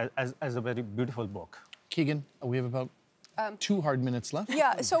describe it as a very beautiful book. Keegan, we have about 2 hard minutes left.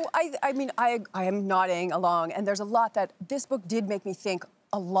 Yeah, so I mean, I am nodding along, and there's a lot that this book did make me think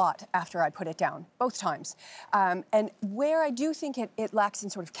a lot after I put it down, both times. And where I do think it lacks in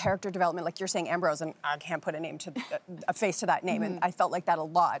sort of character development, like you're saying, Ambrose, and I can't put a face to that name, and I felt like that a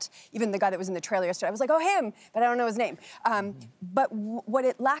lot. Even the guy that was in the trailer yesterday, I was like, oh, him, but I don't know his name. But what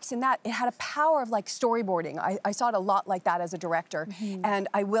it lacks in that, it had a power of, like, storyboarding. I saw it a lot like that as a director. And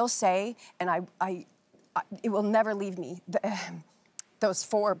I will say, and it will never leave me, those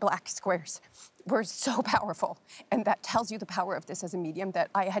 4 black squares were so powerful, and that tells you the power of this as a medium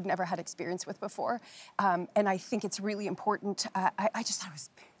that I had never had experience with before. And I think it's really important. I just thought it was,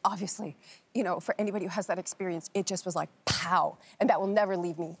 obviously, you know, for anybody who has that experience, it just was like, pow, and that will never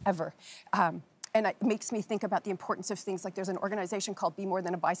leave me, ever. And it makes me think about the importance of things like there's an organization called Be More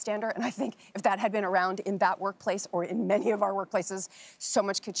Than a Bystander. And I think if that had been around in that workplace or in many of our workplaces, so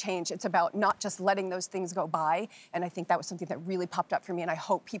much could change. It's about not just letting those things go by. And I think that was something that really popped up for me. And I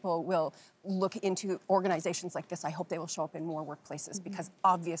hope people will look into organizations like this. I hope they will show up in more workplaces because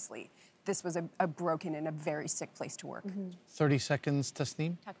obviously this was a broken and a very sick place to work. 30 seconds,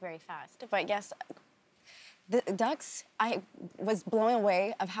 Tasneem. Talk very fast, but yes, the Ducks, I was blown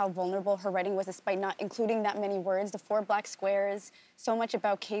away of how vulnerable her writing was despite not including that many words. The 4 black squares, so much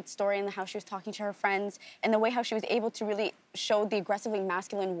about Kate's story and how she was talking to her friends and the way how she was able to really show the aggressively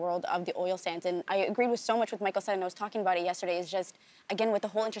masculine world of the oil sands. And I agreed with so much with Michael said, and I was talking about it yesterday, is just, again, with the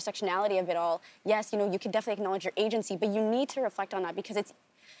whole intersectionality of it all, yes, you know, you can definitely acknowledge your agency, but you need to reflect on that because it's,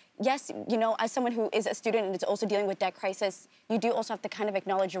 yes, you know, as someone who is a student and is also dealing with debt crisis, you do also have to kind of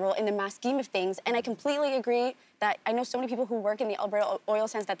acknowledge your role in the mass scheme of things. And I completely agree that I know so many people who work in the Alberta oil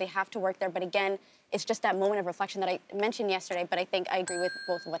sands that they have to work there. But again, it's just that moment of reflection that I mentioned yesterday. But I think I agree with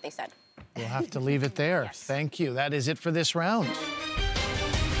both of what they said. We'll have to leave it there. Yes. Thank you. That is it for this round.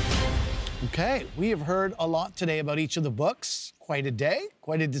 Okay, we have heard a lot today about each of the books. Quite a day,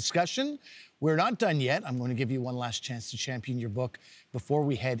 quite a discussion. We're not done yet. I'm going to give you one last chance to champion your book before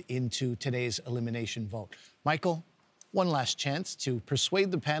we head into today's elimination vote. Michael, one last chance to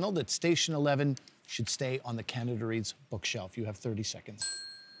persuade the panel that Station 11 should stay on the Canada Reads bookshelf. You have 30 seconds.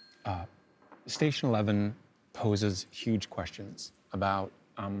 Station 11 poses huge questions about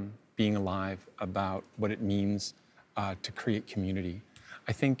being alive, about what it means to create community.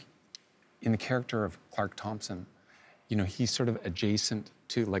 I think in the character of Clark Thompson, you know, he's sort of adjacent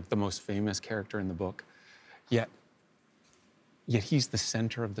to like the most famous character in the book, yet he's the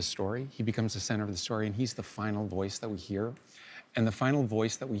center of the story. He becomes the center of the story, and he's the final voice that we hear. And the final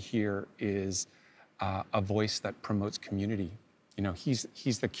voice that we hear is a voice that promotes community. You know, he's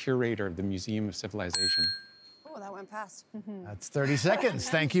the curator of the Museum of Civilization. Oh, that went fast. That's 30 seconds.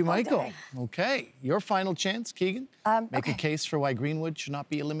 Thank you, Michael. Okay, your final chance, Keegan. Make a case for why Greenwood should not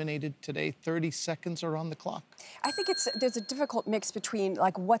be eliminated today. 30 seconds are on the clock. I think there's a difficult mix between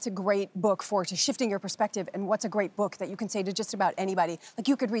like what's a great book for to shifting your perspective and what's a great book that you can say to just about anybody. Like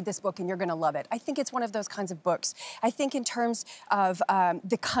you could read this book and you're going to love it. I think it's one of those kinds of books. I think in terms of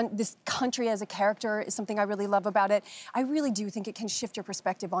this country as a character is something I really love about it. I really do think it can shift your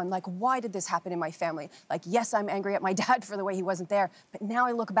perspective on like why did this happen in my family? Like yes, I'm angry at my dad for the way he wasn't there, but now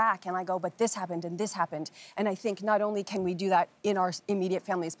I look back and I go, but this happened and this happened. And I think not only can we do that in our immediate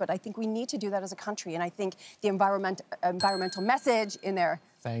families, but I think we need to do that as a country. And I think the environmental message in there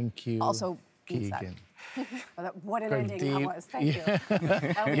also means that. What an ending that was. Thank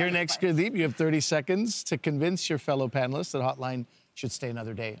you. You're next, Gurdeep. You have 30 seconds to convince your fellow panelists that Hotline should stay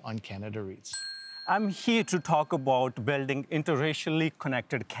another day on Canada Reads. I'm here to talk about building interracially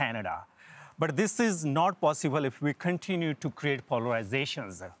connected Canada. But this is not possible if we continue to create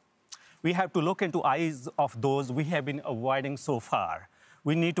polarizations. We have to look into eyes of those we have been avoiding so far.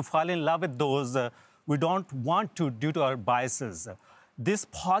 We need to fall in love with those we don't want to due to our biases. This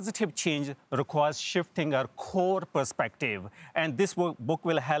positive change requires shifting our core perspective, and this book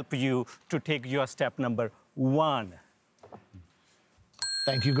will help you to take your step number 1.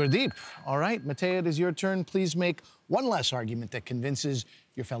 Thank you, Gurdeep. All right, Matea, it is your turn. Please make one last argument that convinces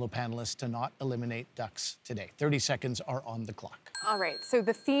your fellow panelists to not eliminate ducks today. 30 seconds are on the clock. All right, so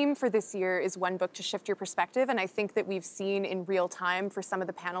the theme for this year is one book to shift your perspective, and I think that we've seen in real time for some of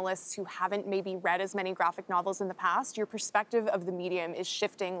the panelists who haven't maybe read as many graphic novels in the past, your perspective of the medium is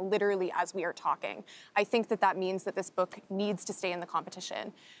shifting literally as we are talking. I think that that means that this book needs to stay in the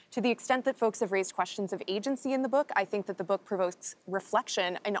competition. To the extent that folks have raised questions of agency in the book, I think that the book provokes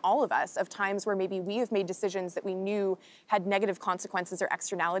reflection in all of us of times where maybe we have made decisions that we knew had negative consequences or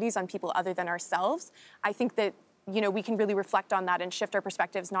externalities on people other than ourselves. I think that we can really reflect on that and shift our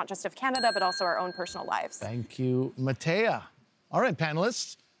perspectives, not just of Canada, but also our own personal lives. Thank you, Matea. All right,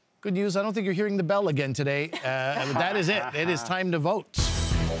 panelists. Good news, I don't think you're hearing the bell again today. That is it. It is time to vote.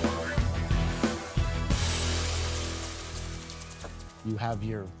 You have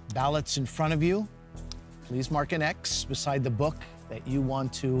your ballots in front of you. Please mark an X beside the book that you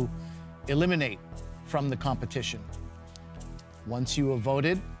want to eliminate from the competition. Once you have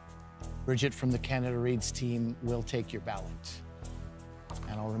voted, Bridget from the Canada Reads team will take your ballot.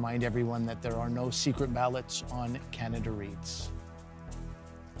 And I'll remind everyone that there are no secret ballots on Canada Reads.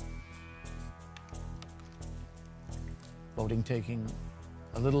 Voting taking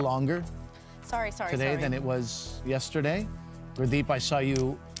a little longer today than it was yesterday. Gurdeep, I saw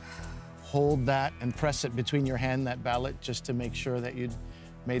you hold that and press it between your hand, that ballot, just to make sure that you'd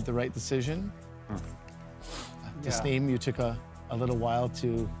made the right decision. Tasneem, you took a little while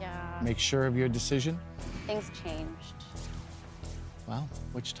to make sure of your decision? Things changed. Well,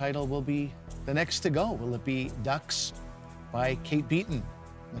 which title will be the next to go? Will it be Ducks by Kate Beaton?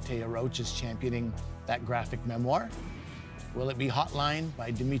 Matea Roach is championing that graphic memoir. Will it be Hotline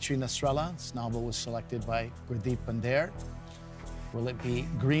by Dimitri Nasrallah? This novel was selected by Gurdeep Pandher. Will it be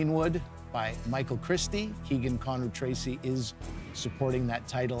Greenwood by Michael Christie? Keegan Conner Tracy is supporting that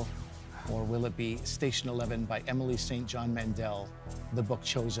title. Or will it be Station 11 by Emily St. John Mandel, the book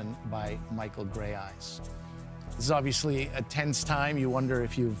chosen by Michael Greyeyes? This is obviously a tense time. You wonder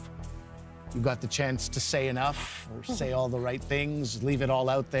if you got the chance to say enough or say all the right things, leave it all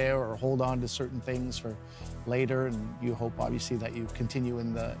out there, or hold on to certain things for later. And you hope, obviously, that you continue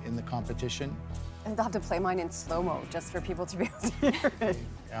in the competition. And they'll have to play mine in slow-mo just for people to be able to hear it.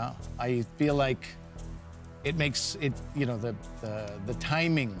 Yeah, I feel like it makes it, you know, the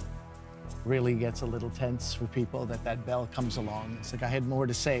timing really gets a little tense for people, that bell comes along. It's like I had more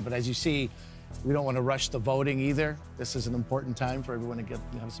to say, but as you see, we don't want to rush the voting either. This is an important time for everyone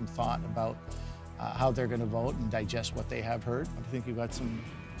to have some thought about how they're going to vote and digest what they have heard. I think you've got some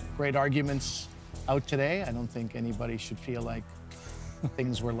great arguments out today. I don't think anybody should feel like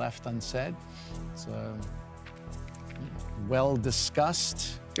things were left unsaid. It's well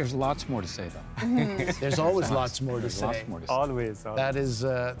discussed. There's lots more to say, though. There's always lots more to say. Lots more to say. Always. That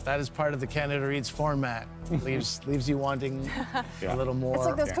is part of the Canada Reads format. leaves you wanting a little more. It's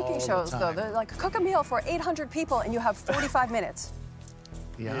like those cooking shows, though. They're like, cook a meal for 800 people, and you have 45 minutes.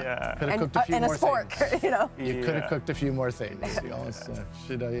 Yeah. Could have cooked a few and more a fork, things. you know. You could have cooked a few more things. You always,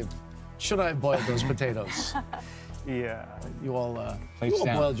 should I have boiled those potatoes? Yeah. You all, Plates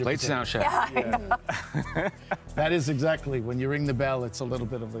down. Plates down, chef. Yeah. That is exactly, when you ring the bell, it's a little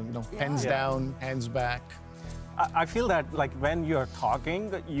bit of, pens down, hands back. I feel that, like, when you're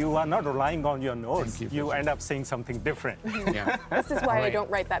talking, you are not relying on your notes. You end up saying something different. Yeah. This is why I don't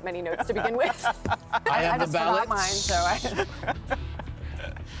write that many notes to begin with. I have the forgot mine, so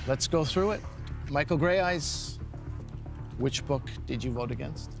Let's go through it. Michael Greyeyes, which book did you vote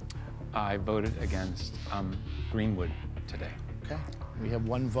against? I voted against Greenwood today. Okay. We have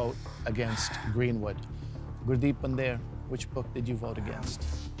one vote against Greenwood. Gurdeep Pandher, which book did you vote against?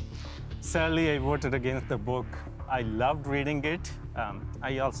 Sadly, I voted against the book. I loved reading it.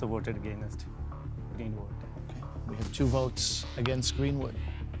 I also voted against Greenwood. Okay. We have two votes against Greenwood.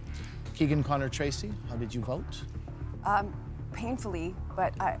 Keegan Conner Tracy, how did you vote? Painfully,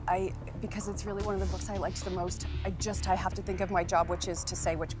 but because it's really one of the books I liked the most, I have to think of my job, which is to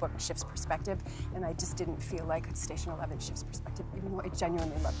say which book shifts perspective, and I just didn't feel like Station 11 shifts perspective, even though I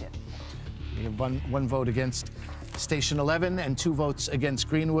genuinely loved it. We have one vote against Station 11 and two votes against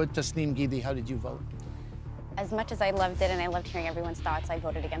Greenwood. Tasneem Gidi, how did you vote? As much as I loved it and I loved hearing everyone's thoughts, I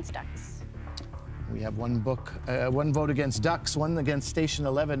voted against Ducks. We have one vote against Ducks, one against Station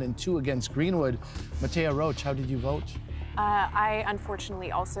 11, and two against Greenwood. Matea Roach, how did you vote? I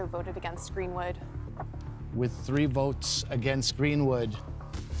unfortunately also voted against Greenwood. With 3 votes against Greenwood,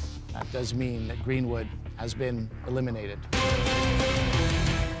 that does mean that Greenwood has been eliminated.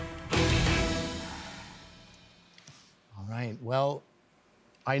 All right, well,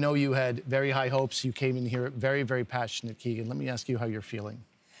 I know you had very high hopes. You came in here very, very passionate, Keegan. Let me ask you how you're feeling.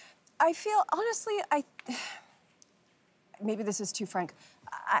 I feel, honestly, maybe this is too frank.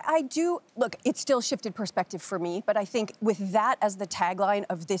 I do, look, it still shifted perspective for me, but I think with that as the tagline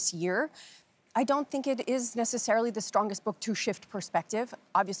of this year, I don't think it is necessarily the strongest book to shift perspective.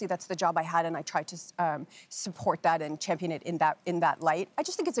 Obviously, that's the job I had, and I tried to support that and champion it in that light. I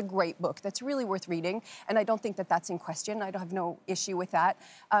just think it's a great book that's really worth reading, and I don't think that that's in question. I don't have no issue with that.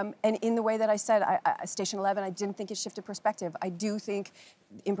 And in the way that I said, Station 11, I didn't think it shifted perspective. I do think,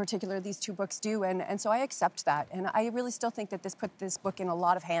 in particular, these 2 books do, and so I accept that. And I really still think that this put this book in a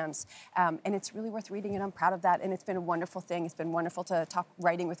lot of hands, and it's really worth reading, and I'm proud of that, and it's been a wonderful thing. It's been wonderful to talk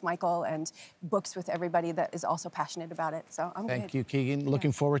writing with Michael and books with everybody that is also passionate about it, so I'm Thank good. you, Keegan.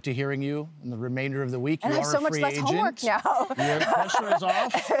 Looking forward to hearing you in the remainder of the week. And you I have are so a much free less agent. homework now. Your pressure is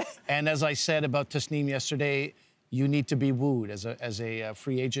off. And as I said about Tasneem yesterday, you need to be wooed. As a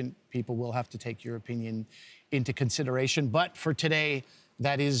free agent, people will have to take your opinion into consideration. But for today,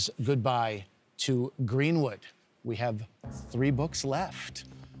 that is goodbye to Greenwood. We have 3 books left.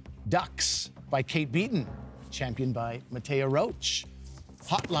 Ducks by Kate Beaton, championed by Matea Roach.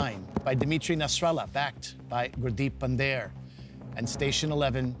 Hotline by Dimitri Nasrallah, backed by Gurdeep Pandher. And Station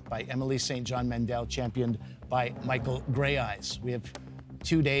 11 by Emily St. John Mandel, championed by Michael Greyeyes. We have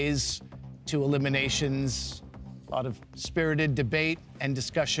 2 days, 2 eliminations, a lot of spirited debate and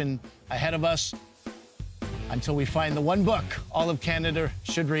discussion ahead of us until we find the one book all of Canada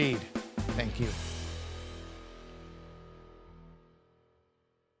should read. Thank you.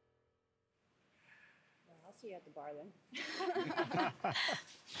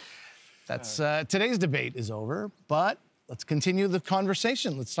 That's today's debate is over, but let's continue the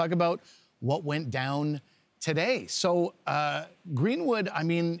conversation. Let's talk about what went down today. So Greenwood, I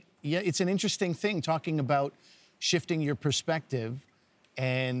mean, yeah, it's an interesting thing talking about shifting your perspective.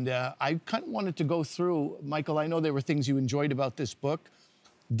 And I kind of wanted to go through, Michael, I know there were things you enjoyed about this book.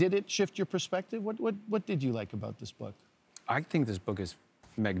 Did it shift your perspective? What did you like about this book? I think this book is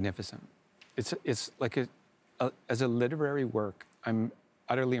magnificent. It's like as a literary work, I'm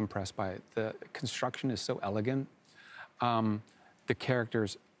utterly impressed by it. The construction is so elegant. The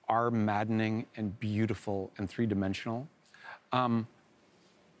characters are maddening and beautiful and three-dimensional.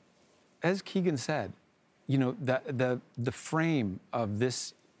 As Keegan said, you know, the frame of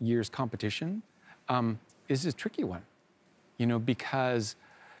this year's competition is a tricky one, you know, because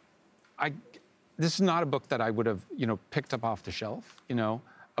this is not a book that I would have, you know, picked up off the shelf, you know,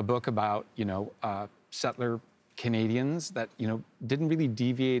 a book about, you know, settler Canadians that, you know, didn't really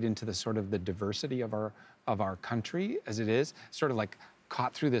deviate into the sort of the diversity of our country as it is, sort of like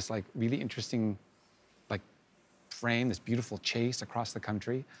caught through this like really interesting like frame, this beautiful chase across the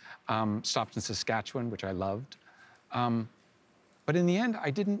country, stopped in Saskatchewan, which I loved. But in the end,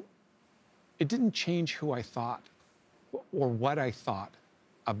 it didn't change who I thought or what I thought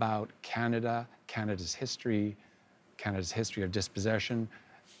about Canada, Canada's history of dispossession,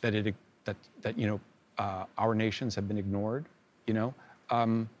 that you know, our nations have been ignored, you know.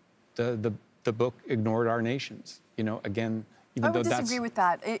 The book ignored our nations, you know, again, even though that's... I would disagree with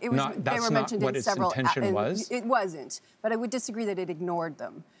that. It was, they were mentioned in several... intention was? It wasn't, but I would disagree that it ignored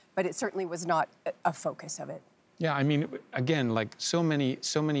them. But it certainly was not a focus of it. Yeah, I mean, again, like so many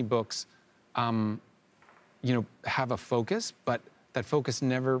books, you know, have a focus, but that focus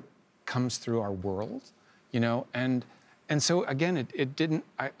never comes through our world, you know, and so again, it didn't.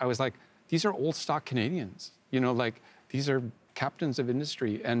 I was like, these are old stock Canadians, you know, like these are captains of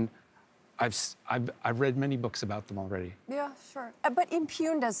industry, and I've read many books about them already. Yeah, sure. But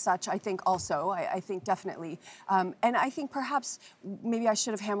impugned as such, I think also, I think definitely. And I think perhaps maybe I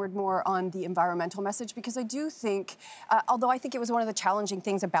should have hammered more on the environmental message, because I do think, although I think it was one of the challenging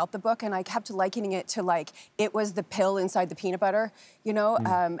things about the book, and I kept likening it to like, it was the pill inside the peanut butter, you know,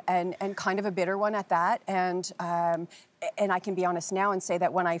 and kind of a bitter one at that. And I can be honest now and say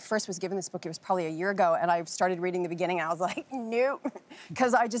that when I first was given this book, it was probably a year ago, and I started reading the beginning, and I was like, no,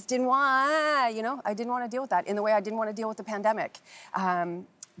 because I just didn't want, you know, I didn't want to deal with that in the way I didn't want to deal with the pandemic.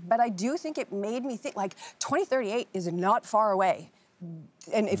 But I do think it made me think, like, 2038 is not far away.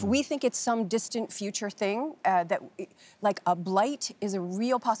 And if we think it's some distant future thing, like a blight is a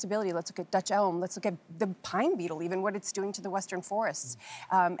real possibility. Let's look at Dutch elm. Let's look at the pine beetle, even what it's doing to the western forests.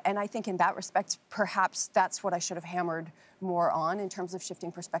 And I think in that respect, perhaps that's what I should have hammered more on in terms of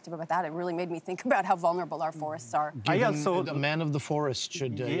shifting perspective about that. It really made me think about how vulnerable our forests are. The man of the forest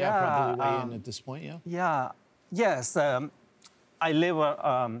should probably weigh in at this point, Yes. I live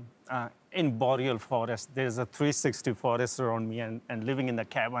in boreal forest. There's a 360 forest around me, and living in the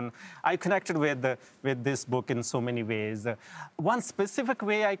cabin, I connected with this book in so many ways. One specific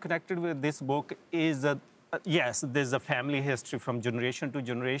way I connected with this book is, yes, there's a family history from generation to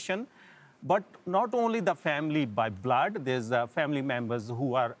generation, but not only the family by blood, there's family members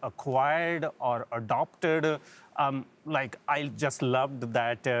who are acquired or adopted. Like, I just loved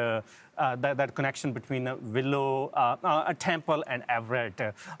that that connection between Willow, Temple, and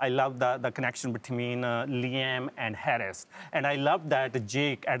Everett. I love the connection between Liam and Harris, and I love that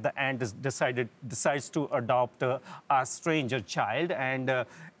Jake at the end decides to adopt a stranger child, and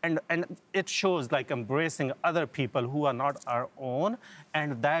it shows like embracing other people who are not our own,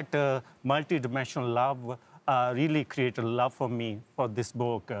 and that multi-dimensional love really created love for me for this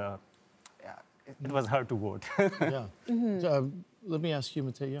book. It was hard to vote. Let me ask you,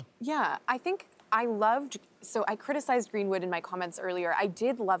 Mattea. Yeah, I think I loved, so I criticized Greenwood in my comments earlier. I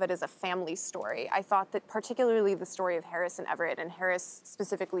did love it as a family story. I thought that particularly the story of Harris and Everett, and Harris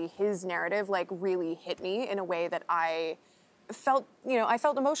specifically, his narrative, like really hit me in a way that I felt, you know, I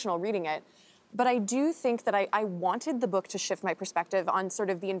felt emotional reading it. But I do think that I wanted the book to shift my perspective on sort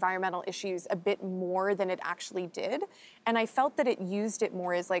of the environmental issues a bit more than it actually did. And I felt that it used it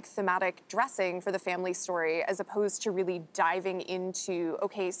more as like thematic dressing for the family story, as opposed to really diving into,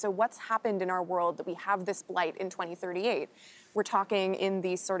 okay, so what's happened in our world that we have this blight in 2038? we're talking in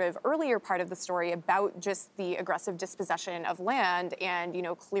the sort of earlier part of the story about just the aggressive dispossession of land and, you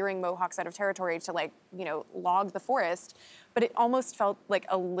know, clearing Mohawks out of territory to, like, you know, log the forest. But it almost felt like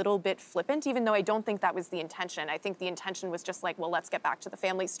a little bit flippant, even though I don't think that was the intention. I think the intention was just like, well, let's get back to the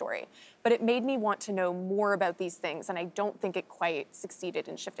family story. But it made me want to know more about these things, and I don't think it quite succeeded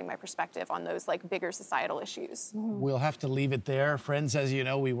in shifting my perspective on those, like, bigger societal issues. We'll have to leave it there. Friends, as you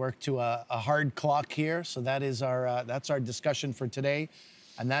know, we work to a hard clock here, so that is our, that's our discussion for today.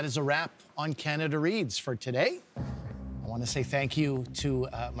 And that is a wrap on Canada Reads for today. I want to say thank you to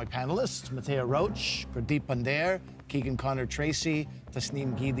my panelists, Matea Roach, Pradeep Pandher, Keegan Connor-Tracy,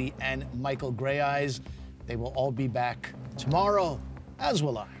 Tasneem Geedi, and Michael Greyeyes. They will all be back tomorrow, as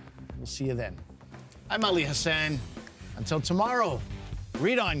will I. We'll see you then. I'm Ali Hassan. Until tomorrow,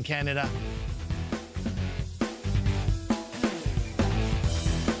 read on, Canada.